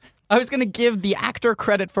performance. I was going to give the actor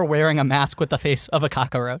credit for wearing a mask with the face of a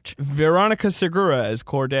cockroach. Veronica Segura as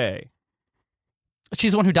Corday.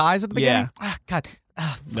 She's the one who dies at the beginning? Yeah. God.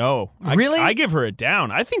 No. Really? I give her a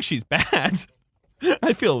down. I think she's bad.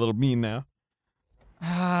 I feel a little mean now.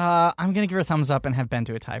 I'm going to give her a thumbs up and have Ben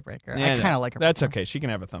do a tiebreaker. Yeah, I kind of like her. That's okay. She can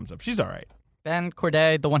have a thumbs up. She's all right. Ben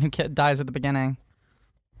Corday, the one who dies at the beginning.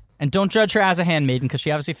 And don't judge her as a handmaiden because she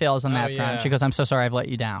obviously fails on that front. She goes, I'm so sorry I've let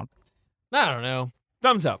you down. I don't know.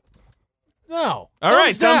 Thumbs up. No. All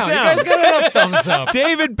right, thumbs down. You guys got enough thumbs up.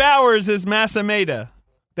 David Bowers is Masameda.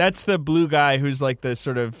 That's the blue guy who's like the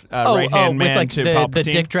sort of right-hand man with like to the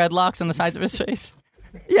Palpatine. dick dreadlocks on the sides of his face.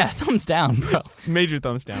 Yeah, thumbs down, bro. Major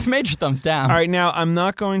thumbs down. Major thumbs down. All right, now I'm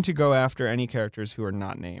not going to go after any characters who are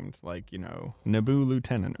not named, like, Naboo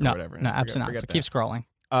Lieutenant or whatever. No, absolutely not. So keep scrolling.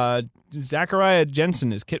 Zachariah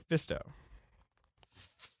Jensen is Kit Fisto.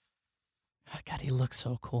 Oh, God, he looks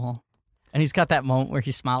so cool. And he's got that moment where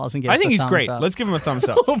he smiles and gives I think the he's thumbs great. up. Let's give him a thumbs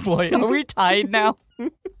up. Oh, boy. Are we tied now?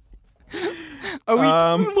 Are we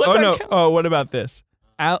what about this?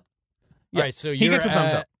 All right, so he gets a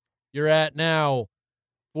thumbs up. You're at now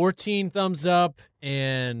 14 thumbs up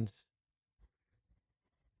and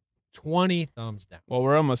 20 thumbs down. Well,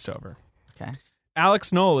 we're almost over. Okay.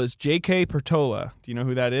 Alex Knoll is J.K. Pertola. Do you know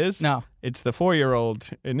who that is? No. It's the 4-year-old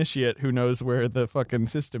initiate who knows where the fucking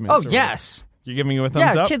system is. Oh, yes. You giving him a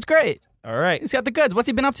thumbs up? Yeah, kid's great. All right. He's got the goods. What's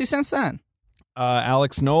he been up to since then?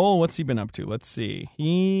 Alex Knoll, what's he been up to? Let's see.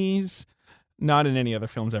 He's not in any other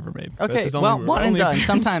films ever made. Okay, well, one and done.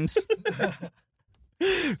 Sometimes.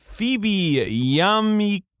 Phoebe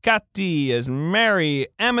Yamikati is Mary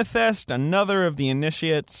Amethyst, another of the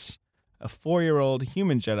initiates, a 4-year-old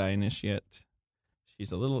human Jedi initiate.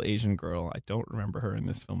 She's a little Asian girl. I don't remember her in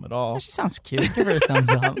this film at all. Yeah, she sounds cute. Give her a thumbs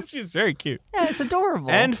up. She's very cute. Yeah, it's adorable.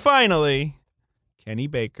 And finally, Kenny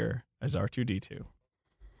Baker as R2-D2.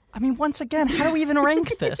 I mean, once again, how do we even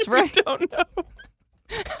rank this, right? I don't know.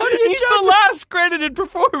 How do you He's the last credited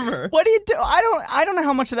performer. What do you do? I don't know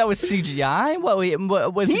how much of that was CGI. What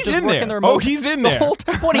was he's he just in working there? the remote Oh, he's in there. The whole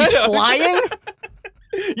time? What, he's flying?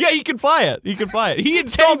 Yeah, he can fly it. He Kenny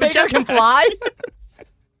installed the Baker can fly?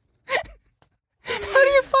 How do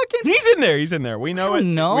you fucking... He's in there. We know it.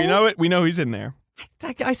 No. We know it. We know he's in there.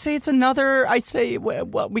 I say it's another... I say,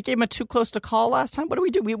 we gave him a too close to call last time. What do we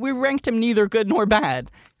do? We ranked him neither good nor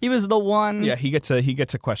bad. He was the one... Yeah, he gets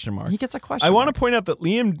a question mark. He gets a question I mark. want to point out that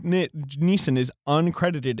Liam Neeson is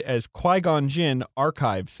uncredited as Qui-Gon Jinn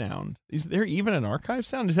archive sound. Is there even an archive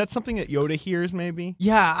sound? Is that something that Yoda hears, maybe?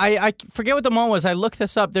 Yeah, I forget what the moment was. I looked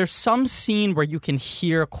this up. There's some scene where you can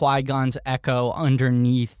hear Qui-Gon's echo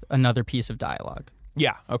underneath another piece of dialogue.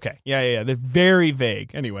 Yeah, okay. Yeah. They're very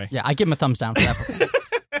vague. Anyway. Yeah, I give him a thumbs down for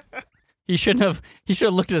that. He should have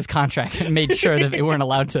looked at his contract and made sure that they weren't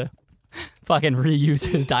allowed to fucking reuse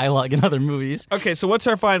his dialogue in other movies. Okay, so what's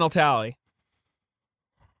our final tally?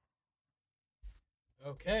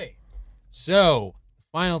 Okay. So,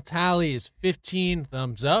 final tally is 15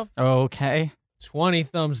 thumbs up, Okay. 20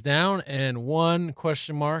 thumbs down, and 1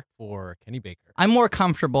 question mark for Kenny Baker. I'm more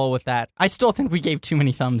comfortable with that. I still think we gave too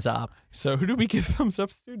many thumbs up. So who do we give thumbs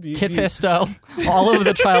ups to? Kit Fisto, all of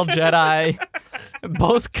the Child Jedi,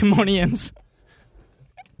 both Kimonians,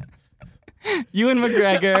 Ewan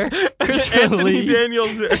McGregor, Christopher Anthony Lee,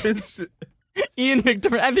 Daniels is... Ian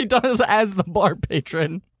McDermott, Anthony Daniels as the bar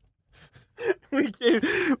patron. We gave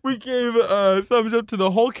thumbs up to the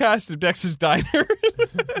whole cast of Dex's Diner.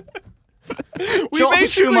 Joel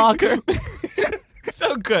Schumacher.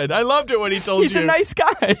 So good. I loved it when he told He's you. a nice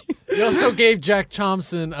guy. He also gave Jack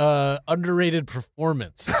Thompson underrated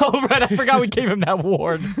performance. Oh, right. I forgot we gave him that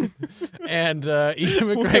award. And Ian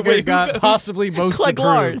McGregor got possibly most Clegg improved.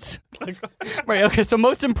 Lars. Right, okay, so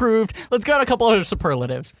most improved. Let's go on a couple other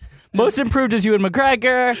superlatives. Most improved is Ewan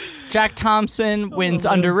McGregor. Jack Thompson wins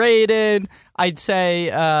underrated. I'd say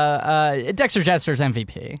Dexter Jettster's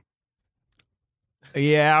MVP.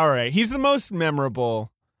 Yeah, all right. He's the most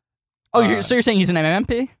memorable. Oh, so you're saying he's an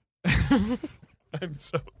MMP? I'm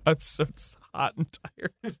so hot and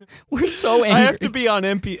tired. We're so angry. I have to be on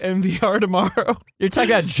MVR tomorrow. You're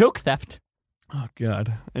talking about joke theft. Oh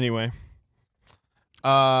God. Anyway.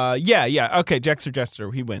 Yeah. Okay, Dexter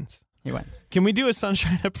Jettster, he wins. He wins. Can we do a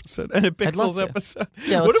Sunshine episode and a I'd love Pixels to. episode?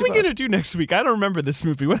 Yeah, what let's are we do both. gonna do next week? I don't remember this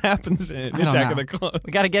movie. What happens in I don't Attack know. of the Clones?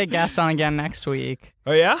 We got to get a guest on again next week.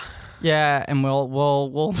 Oh yeah? Yeah, and we'll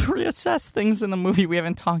reassess things in the movie we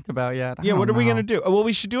haven't talked about yet. I Yeah, what don't are we know. gonna do? Oh, well,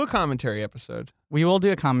 we should do a commentary episode. We will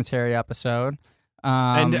do a commentary episode.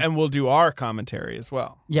 And we'll do our commentary as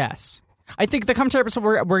well. Yes. I think the commentary episode,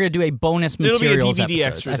 we're going to do a bonus It'll be a materials DVD episode.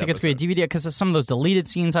 extras I think it's going to be a DVD because of some of those deleted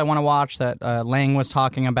scenes I want to watch that Lang was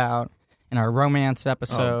talking about in our romance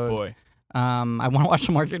episode. Oh boy. I want to watch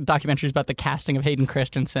some more documentaries about the casting of Hayden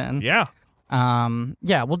Christensen. Yeah.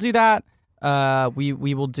 Yeah, we'll do that. We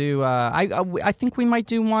will do. I think we might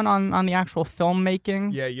do one on the actual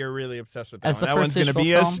filmmaking. Yeah, you're really obsessed with that As one. the That first one's gonna digital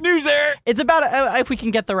be film. a snoozer. It's about if we can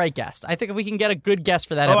get the right guest. I think if we can get a good guest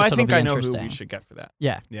for that Oh, episode, I think it'll be I know who interesting. we should get for that.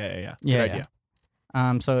 Yeah. Yeah. Yeah, Good yeah.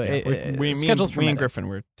 idea. So Yeah, me schedules and permitted. Griffin,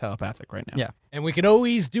 we're telepathic right now. Yeah. And we could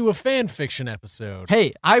always do a fan fiction episode.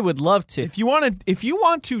 Hey, I would love to. If you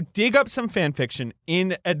want to dig up some fan fiction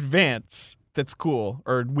in advance, that's cool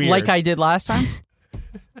or weird. Like I did last time.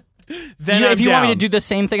 then if you want me to down. do the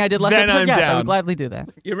same thing I did last Then episode, I'm yes, I down. would gladly do that.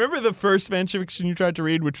 You remember the first fan fiction you tried to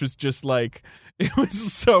read, which was just like it was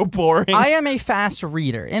so boring. I am a fast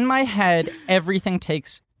reader. In my head, everything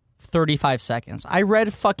takes 35 seconds. I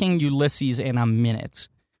read fucking Ulysses in a minute.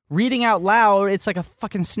 Reading out loud, it's like a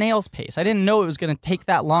fucking snail's pace. I didn't know it was going to take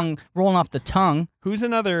that long rolling off the tongue. Who's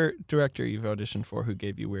another director you've auditioned for who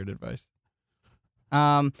gave you weird advice?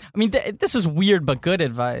 I mean, this is weird but good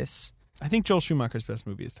advice. I think Joel Schumacher's best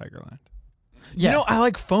movie is Tigerland. Yeah. You know, I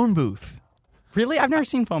like Phone Booth. Really? I've never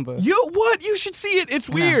seen Phone Booth. What? You should see it. It's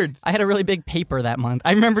No. weird. I had a really big paper that month.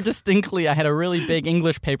 I remember distinctly I had a really big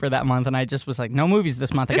English paper that month, and I just was like, no movies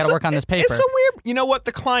this month. I got to work on this paper. It's a weird. You know what?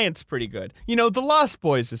 The Client's pretty good. You know, The Lost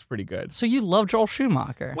Boys is pretty good. So you love Joel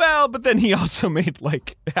Schumacher. Well, but then he also made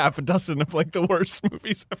like half a dozen of like the worst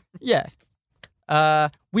movies ever. Yeah.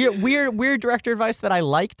 Weird director advice that I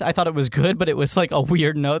liked. I thought it was good, but it was like a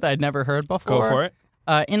weird note that I'd never heard before. Go for it.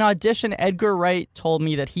 In Audition, Edgar Wright told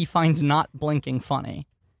me that he finds not blinking funny.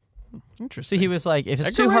 So Interesting. he was like, if it's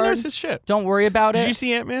Edgar too Wright hard, knows his shit. don't worry about Did it. you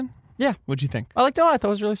see Ant-Man? Yeah. What'd you think? I liked it a lot. I thought it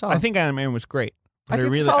was really solid. I think Ant-Man was great. I But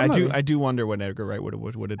think it's a solid movie. I do wonder what Edgar Wright would have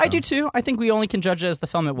done. I do too. I think we only can judge it as the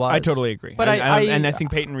film it was. I totally agree. But and I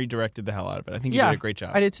think Peyton redirected the hell out of it. I think he did a great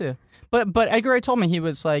job. I did too. But Edgar Wright told me, he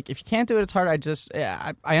was like, if you can't do it, it's hard.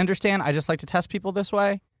 I understand. I just like to test people this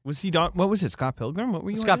way. Was he? What was it? Scott Pilgrim? What were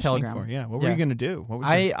you Scott auditioning Pilgrim. for? Yeah. What were Yeah. you gonna do? What was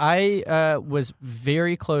I was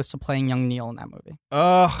very close to playing young Neil in that movie.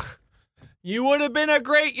 Ugh. You would have been a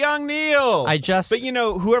great young Neil. But you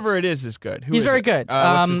know, whoever it is good. Who He's is very it? good.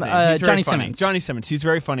 What's his name? He's very Johnny funny. Simmons. Johnny Simmons. He's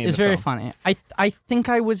very funny. It's in the very film. funny. I think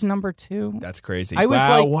I was number 2. That's crazy. I was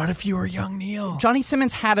wow, like- what if you were young Neil? Johnny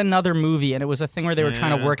Simmons had another movie, and it was a thing where they were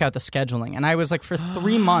trying to work out the scheduling. And I was like, for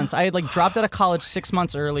 3 months, I had like dropped out of college 6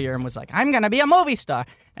 months earlier and was like, I'm going to be a movie star.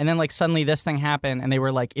 And then like suddenly this thing happened, and they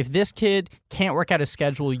were like, if this kid can't work out his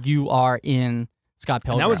schedule, you are in Scott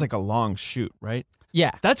Pilgrim. And that was like a long shoot, right?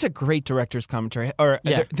 Yeah. That's a great director's commentary. Or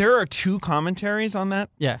Yeah. there are 2 commentaries on that.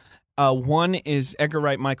 Yeah. One is Edgar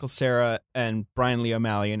Wright, Michael Cera, and Brian Lee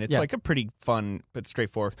O'Malley, and it's Yeah. like a pretty fun but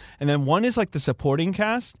straightforward. And then one is like the supporting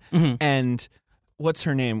cast, and what's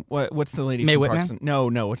her name? What's the lady? Mae from Whitman? Parks and,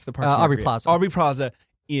 no. What's the Parks and Aubrey Recreation? Plaza. Aubrey Plaza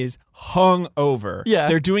is hung over. Yeah.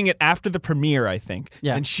 They're doing it after the premiere, I think.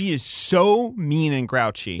 Yeah. And she is so mean and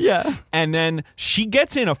grouchy. Yeah. And then she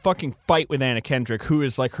gets in a fucking fight with Anna Kendrick, who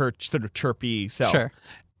is like her sort of chirpy self. Sure.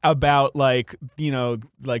 About like, you know,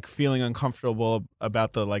 like feeling uncomfortable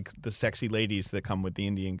about the sexy ladies that come with the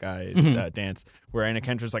Indian guys dance, where Anna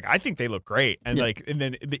Kendrick's like, I think they look great, and Yeah. like, and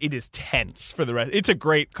then it is tense for the rest. It's a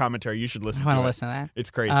great commentary. You should listen I want to to it. listen to that. It's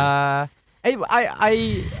crazy.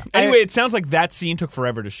 Anyway, It sounds like that scene took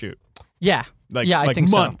forever to shoot. Yeah. Like- I like think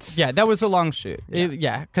months. so. Yeah, that was a long shoot.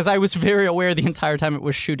 Yeah, because I was very aware the entire time it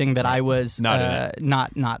was shooting that I was Not in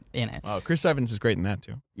it. not in it. Oh, Chris Evans is great in that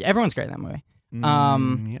too. Yeah, everyone's great in that movie.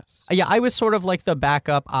 Yes. Yeah, I was sort of like the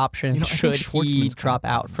backup option You know, I think should he Schwartzman's drop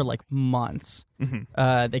kinda out for like months.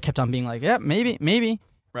 Mhm. They kept on being like, yeah, maybe.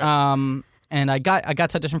 Right. And I got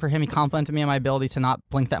to audition for him. He complimented me on my ability to not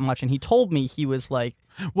blink that much, and he told me he was like,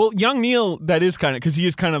 Well, young Neil, that is kind of because he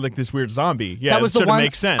is kind of like this weird zombie. Yeah, that was it the sort one. of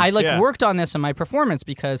makes sense. I like yeah. worked on this in my performance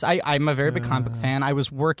because I'm a very big comic book fan. I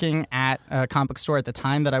was working at a comic book store at the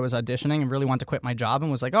time that I was auditioning and really wanted to quit my job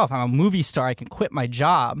and was like, oh, if I'm a movie star, I can quit my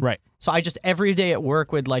job. Right. So I just every day at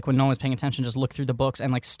work would like when no one was paying attention, just look through the books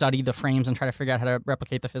and like study the frames and try to figure out how to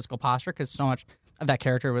replicate the physical posture because so much of that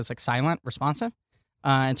character was like silent, responsive.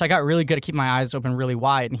 And so I got really good at keeping my eyes open really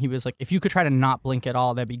wide. And he was like, if you could try to not blink at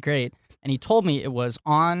all, that'd be great. And he told me it was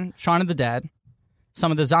on Shaun of the Dead. Some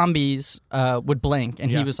of the zombies would blink. And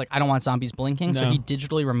he Yeah. was like, I don't want zombies blinking. So No. he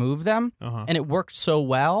digitally removed them. Uh-huh. And it worked so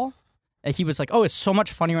well that he was like, oh, it's so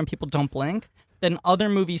much funnier when people don't blink. Then other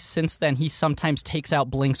movies since then, he sometimes takes out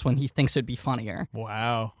blinks when he thinks it'd be funnier.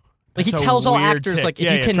 Wow. Like he That's a tells all weird actors, tick. like, if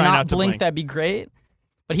Yeah, you yeah, can try not not to blink, blink. that'd be great.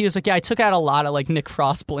 But he was like, yeah, I took out a lot of like Nick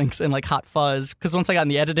Frost blinks and like Hot Fuzz because once I got in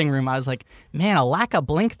the editing room, I was like, man, a lack of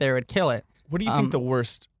blink there would kill it. What do you think the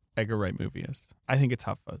worst Edgar Wright movie is? I think it's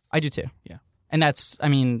Hot Fuzz. I do too. Yeah. And that's, I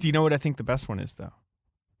mean, Do you know what I think the best one is, though?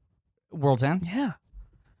 World's End. Yeah.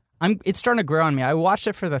 It's starting to grow on me. I watched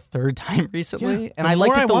it for the third time recently, Yeah. and The I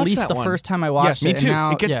liked more it the I watch least that the one- first time I watched me it. too. And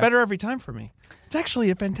now, It gets yeah. better every time for me. It's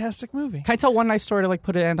actually a fantastic movie. Can I tell one nice story to like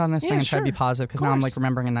put an end on this Yeah, thing and try to be sure. positive? Because Of now I'm course. like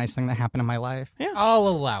remembering a nice thing that happened in my life. I'll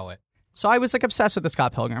allow it. So I was like obsessed with the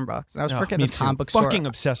Scott Pilgrim books. I was Oh, working at me this too. comic book store. Fucking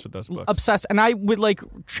obsessed with those books. Obsessed, and I would like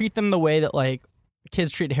treat them the way that like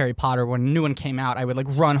kids treated Harry Potter when a new one came out. I would like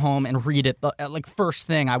run home and read it like first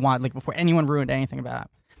thing I wanted, like before anyone ruined anything about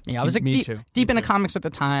it. Yeah, I was like Me deep, too. deep Me into too. comics at the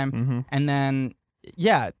time, Mhm. and then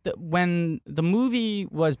when the movie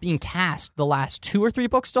was being cast, the last 2 or 3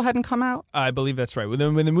 books still hadn't come out. I believe that's right. When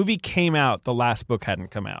the movie came out, the last book hadn't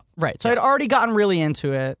come out. Right, so I'd already gotten really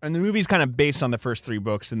into it. And the movie's kind of based on the first 3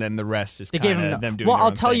 books, and then the rest is They kind gave him of them doing well. their I'll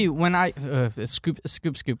own tell thing. you when I scoop.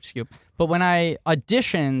 But when I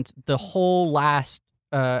auditioned, the whole last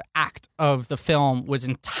act of the film was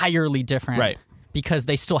entirely different, Right. Because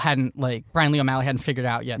they still hadn't like Brian Lee O'Malley hadn't figured it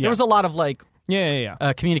out yet. Yeah. There was a lot of like Yeah.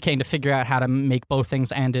 communicating to figure out how to make both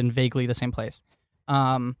things end in vaguely the same place.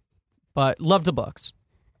 But love the books.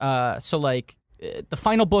 So like the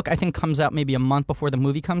final book I think comes out maybe a month before the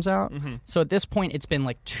movie comes out. Mm-hmm. So at this point it's been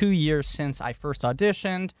like 2 years since I first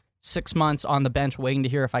auditioned. 6 months on the bench waiting to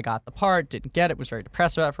hear if I got the part. Didn't get it. Was very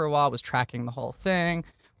depressed about it for a while. Was tracking the whole thing.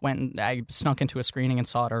 I snuck into a screening and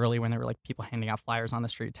saw it early when there were like people handing out flyers on the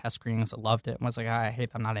street, test screenings. I loved it and was like, I hate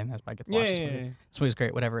I'm not in this, but I get to watch this movie. Yeah. This movie's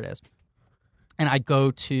great, whatever it is. And I go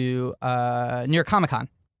to New York Comic Con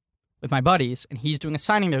with my buddies, and he's doing a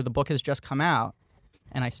signing there. The book has just come out,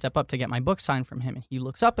 and I step up to get my book signed from him, and he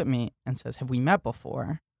looks up at me and says, "Have we met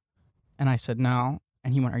before?" And I said, "No."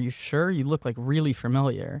 And he went, "Are you sure? You look like really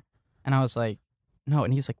familiar." And I was like, "No."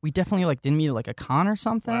 And he's like, "We definitely like didn't meet at like a con or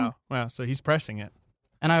something." Wow. So he's pressing it.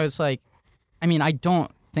 And I was like, I mean, I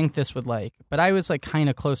don't think this would like, but I was like kind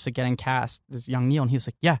of close to getting cast as young Neil, and he was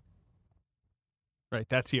like, "Yeah." Right.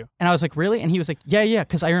 That's you. And I was like, "Really?" And he was like, yeah,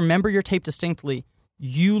 because I remember your tape distinctly.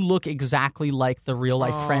 You look exactly like the real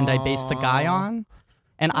life friend I based the guy on.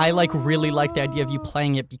 And I like really liked the idea of you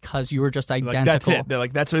playing it because you were just Like, identical. that's it. They're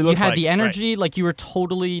like, that's what he You looks had like. the energy, like you were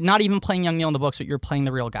totally not even playing young Neil in the books, but you were playing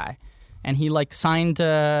the real guy. And he like signed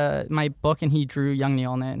my book and he drew young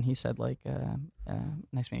Neil in it, and he said like,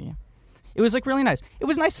 "Nice meeting you." It was like really nice. It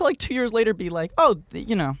was nice to like 2 years later be like, oh,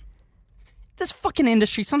 you know, this fucking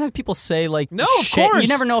industry. Sometimes people say like, No, of shit. course. You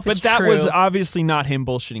never know if but it's that true. was obviously not him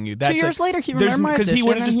bullshitting you. That's 2 years later, he there's- remembered my because he audition,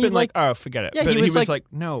 would have and just he, been like, "Oh, forget it." Yeah, but he was like,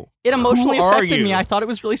 "No." It emotionally Who are affected me. you? I thought it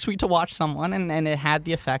was really sweet to watch someone, and it had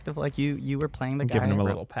the effect of like you were playing the guy. Giving him a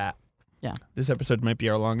little pat. Yeah. This episode might be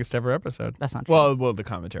our longest ever episode. That's not true. Well, the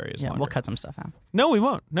commentary is yeah, longer. we'll cut some stuff out. No, we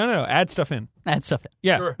won't. No. Add stuff in. Add stuff in.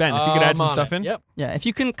 Yeah, Sure. Ben, if you could add some I'm on stuff it. in. Yep. Yeah, if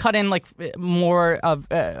you can cut in like more of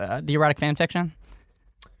the erotic fan fiction.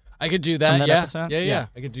 I could do From that. that Yeah. episode? Yeah. Yeah.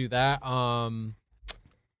 I could do that.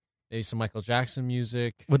 Maybe some Michael Jackson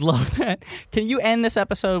music. Would love that. Can you end this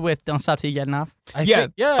episode with "Don't Stop Till You Get Enough"? I Yeah,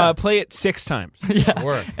 think, yeah. play it 6 times. Yeah,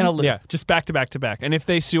 Sure. and a loop. Yeah, just back to back to back. And if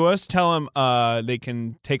they sue us, tell them they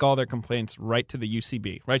can take all their complaints right to the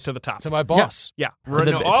UCB, right to the top. To my boss. Yeah, to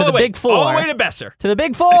the Big Four. all the way to Besser. To the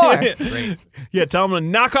Big Four. Great. Yeah, tell them to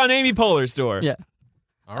knock on Amy Poehler's door. Yeah.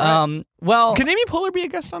 All right. Well, Can Amy Poehler be a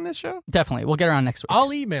guest on this show? definitely. We'll get her on next week.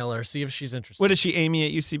 I'll email her, see if she's interested. What is she? Amy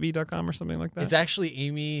at UCB.com or something like that? It's actually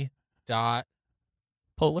Amy.Poehler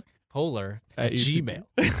Polar. at UCB.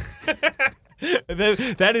 Gmail.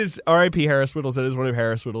 That is R.I.P. Harris Whittles. That is one of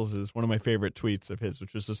Harris Whittles' is one of my favorite tweets of his,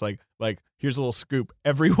 which was just like here's a little scoop.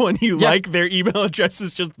 Everyone you like, their email address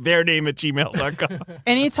is just their name at gmail.com.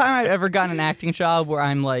 Anytime I've ever gotten an acting job where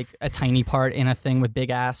I'm like a tiny part in a thing with big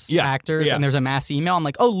ass actors and there's a mass email, I'm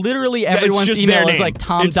like, oh, literally everyone's email is like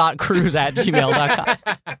tom.cruise@gmail.com.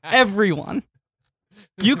 Everyone.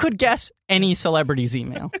 You could guess any celebrity's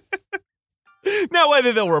email. Now,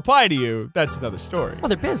 whether they'll reply to you, that's another story. Well,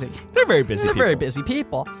 they're busy. They're very busy They're people. very busy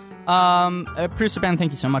people. Producer Ben,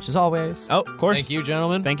 thank you so much as always. Oh, of course. Thank you,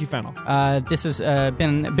 gentlemen. Thank you, Fennel. This has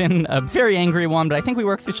been a very angry one, but I think we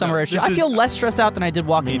worked through some of our issues. I feel less stressed out than I did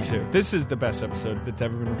walking in. Me too. This is the best episode that's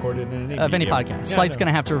ever been recorded in of any podcast. Yeah, Slight's going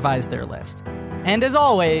to have to revise their list. And as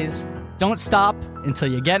always, don't stop until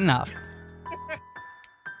you get enough.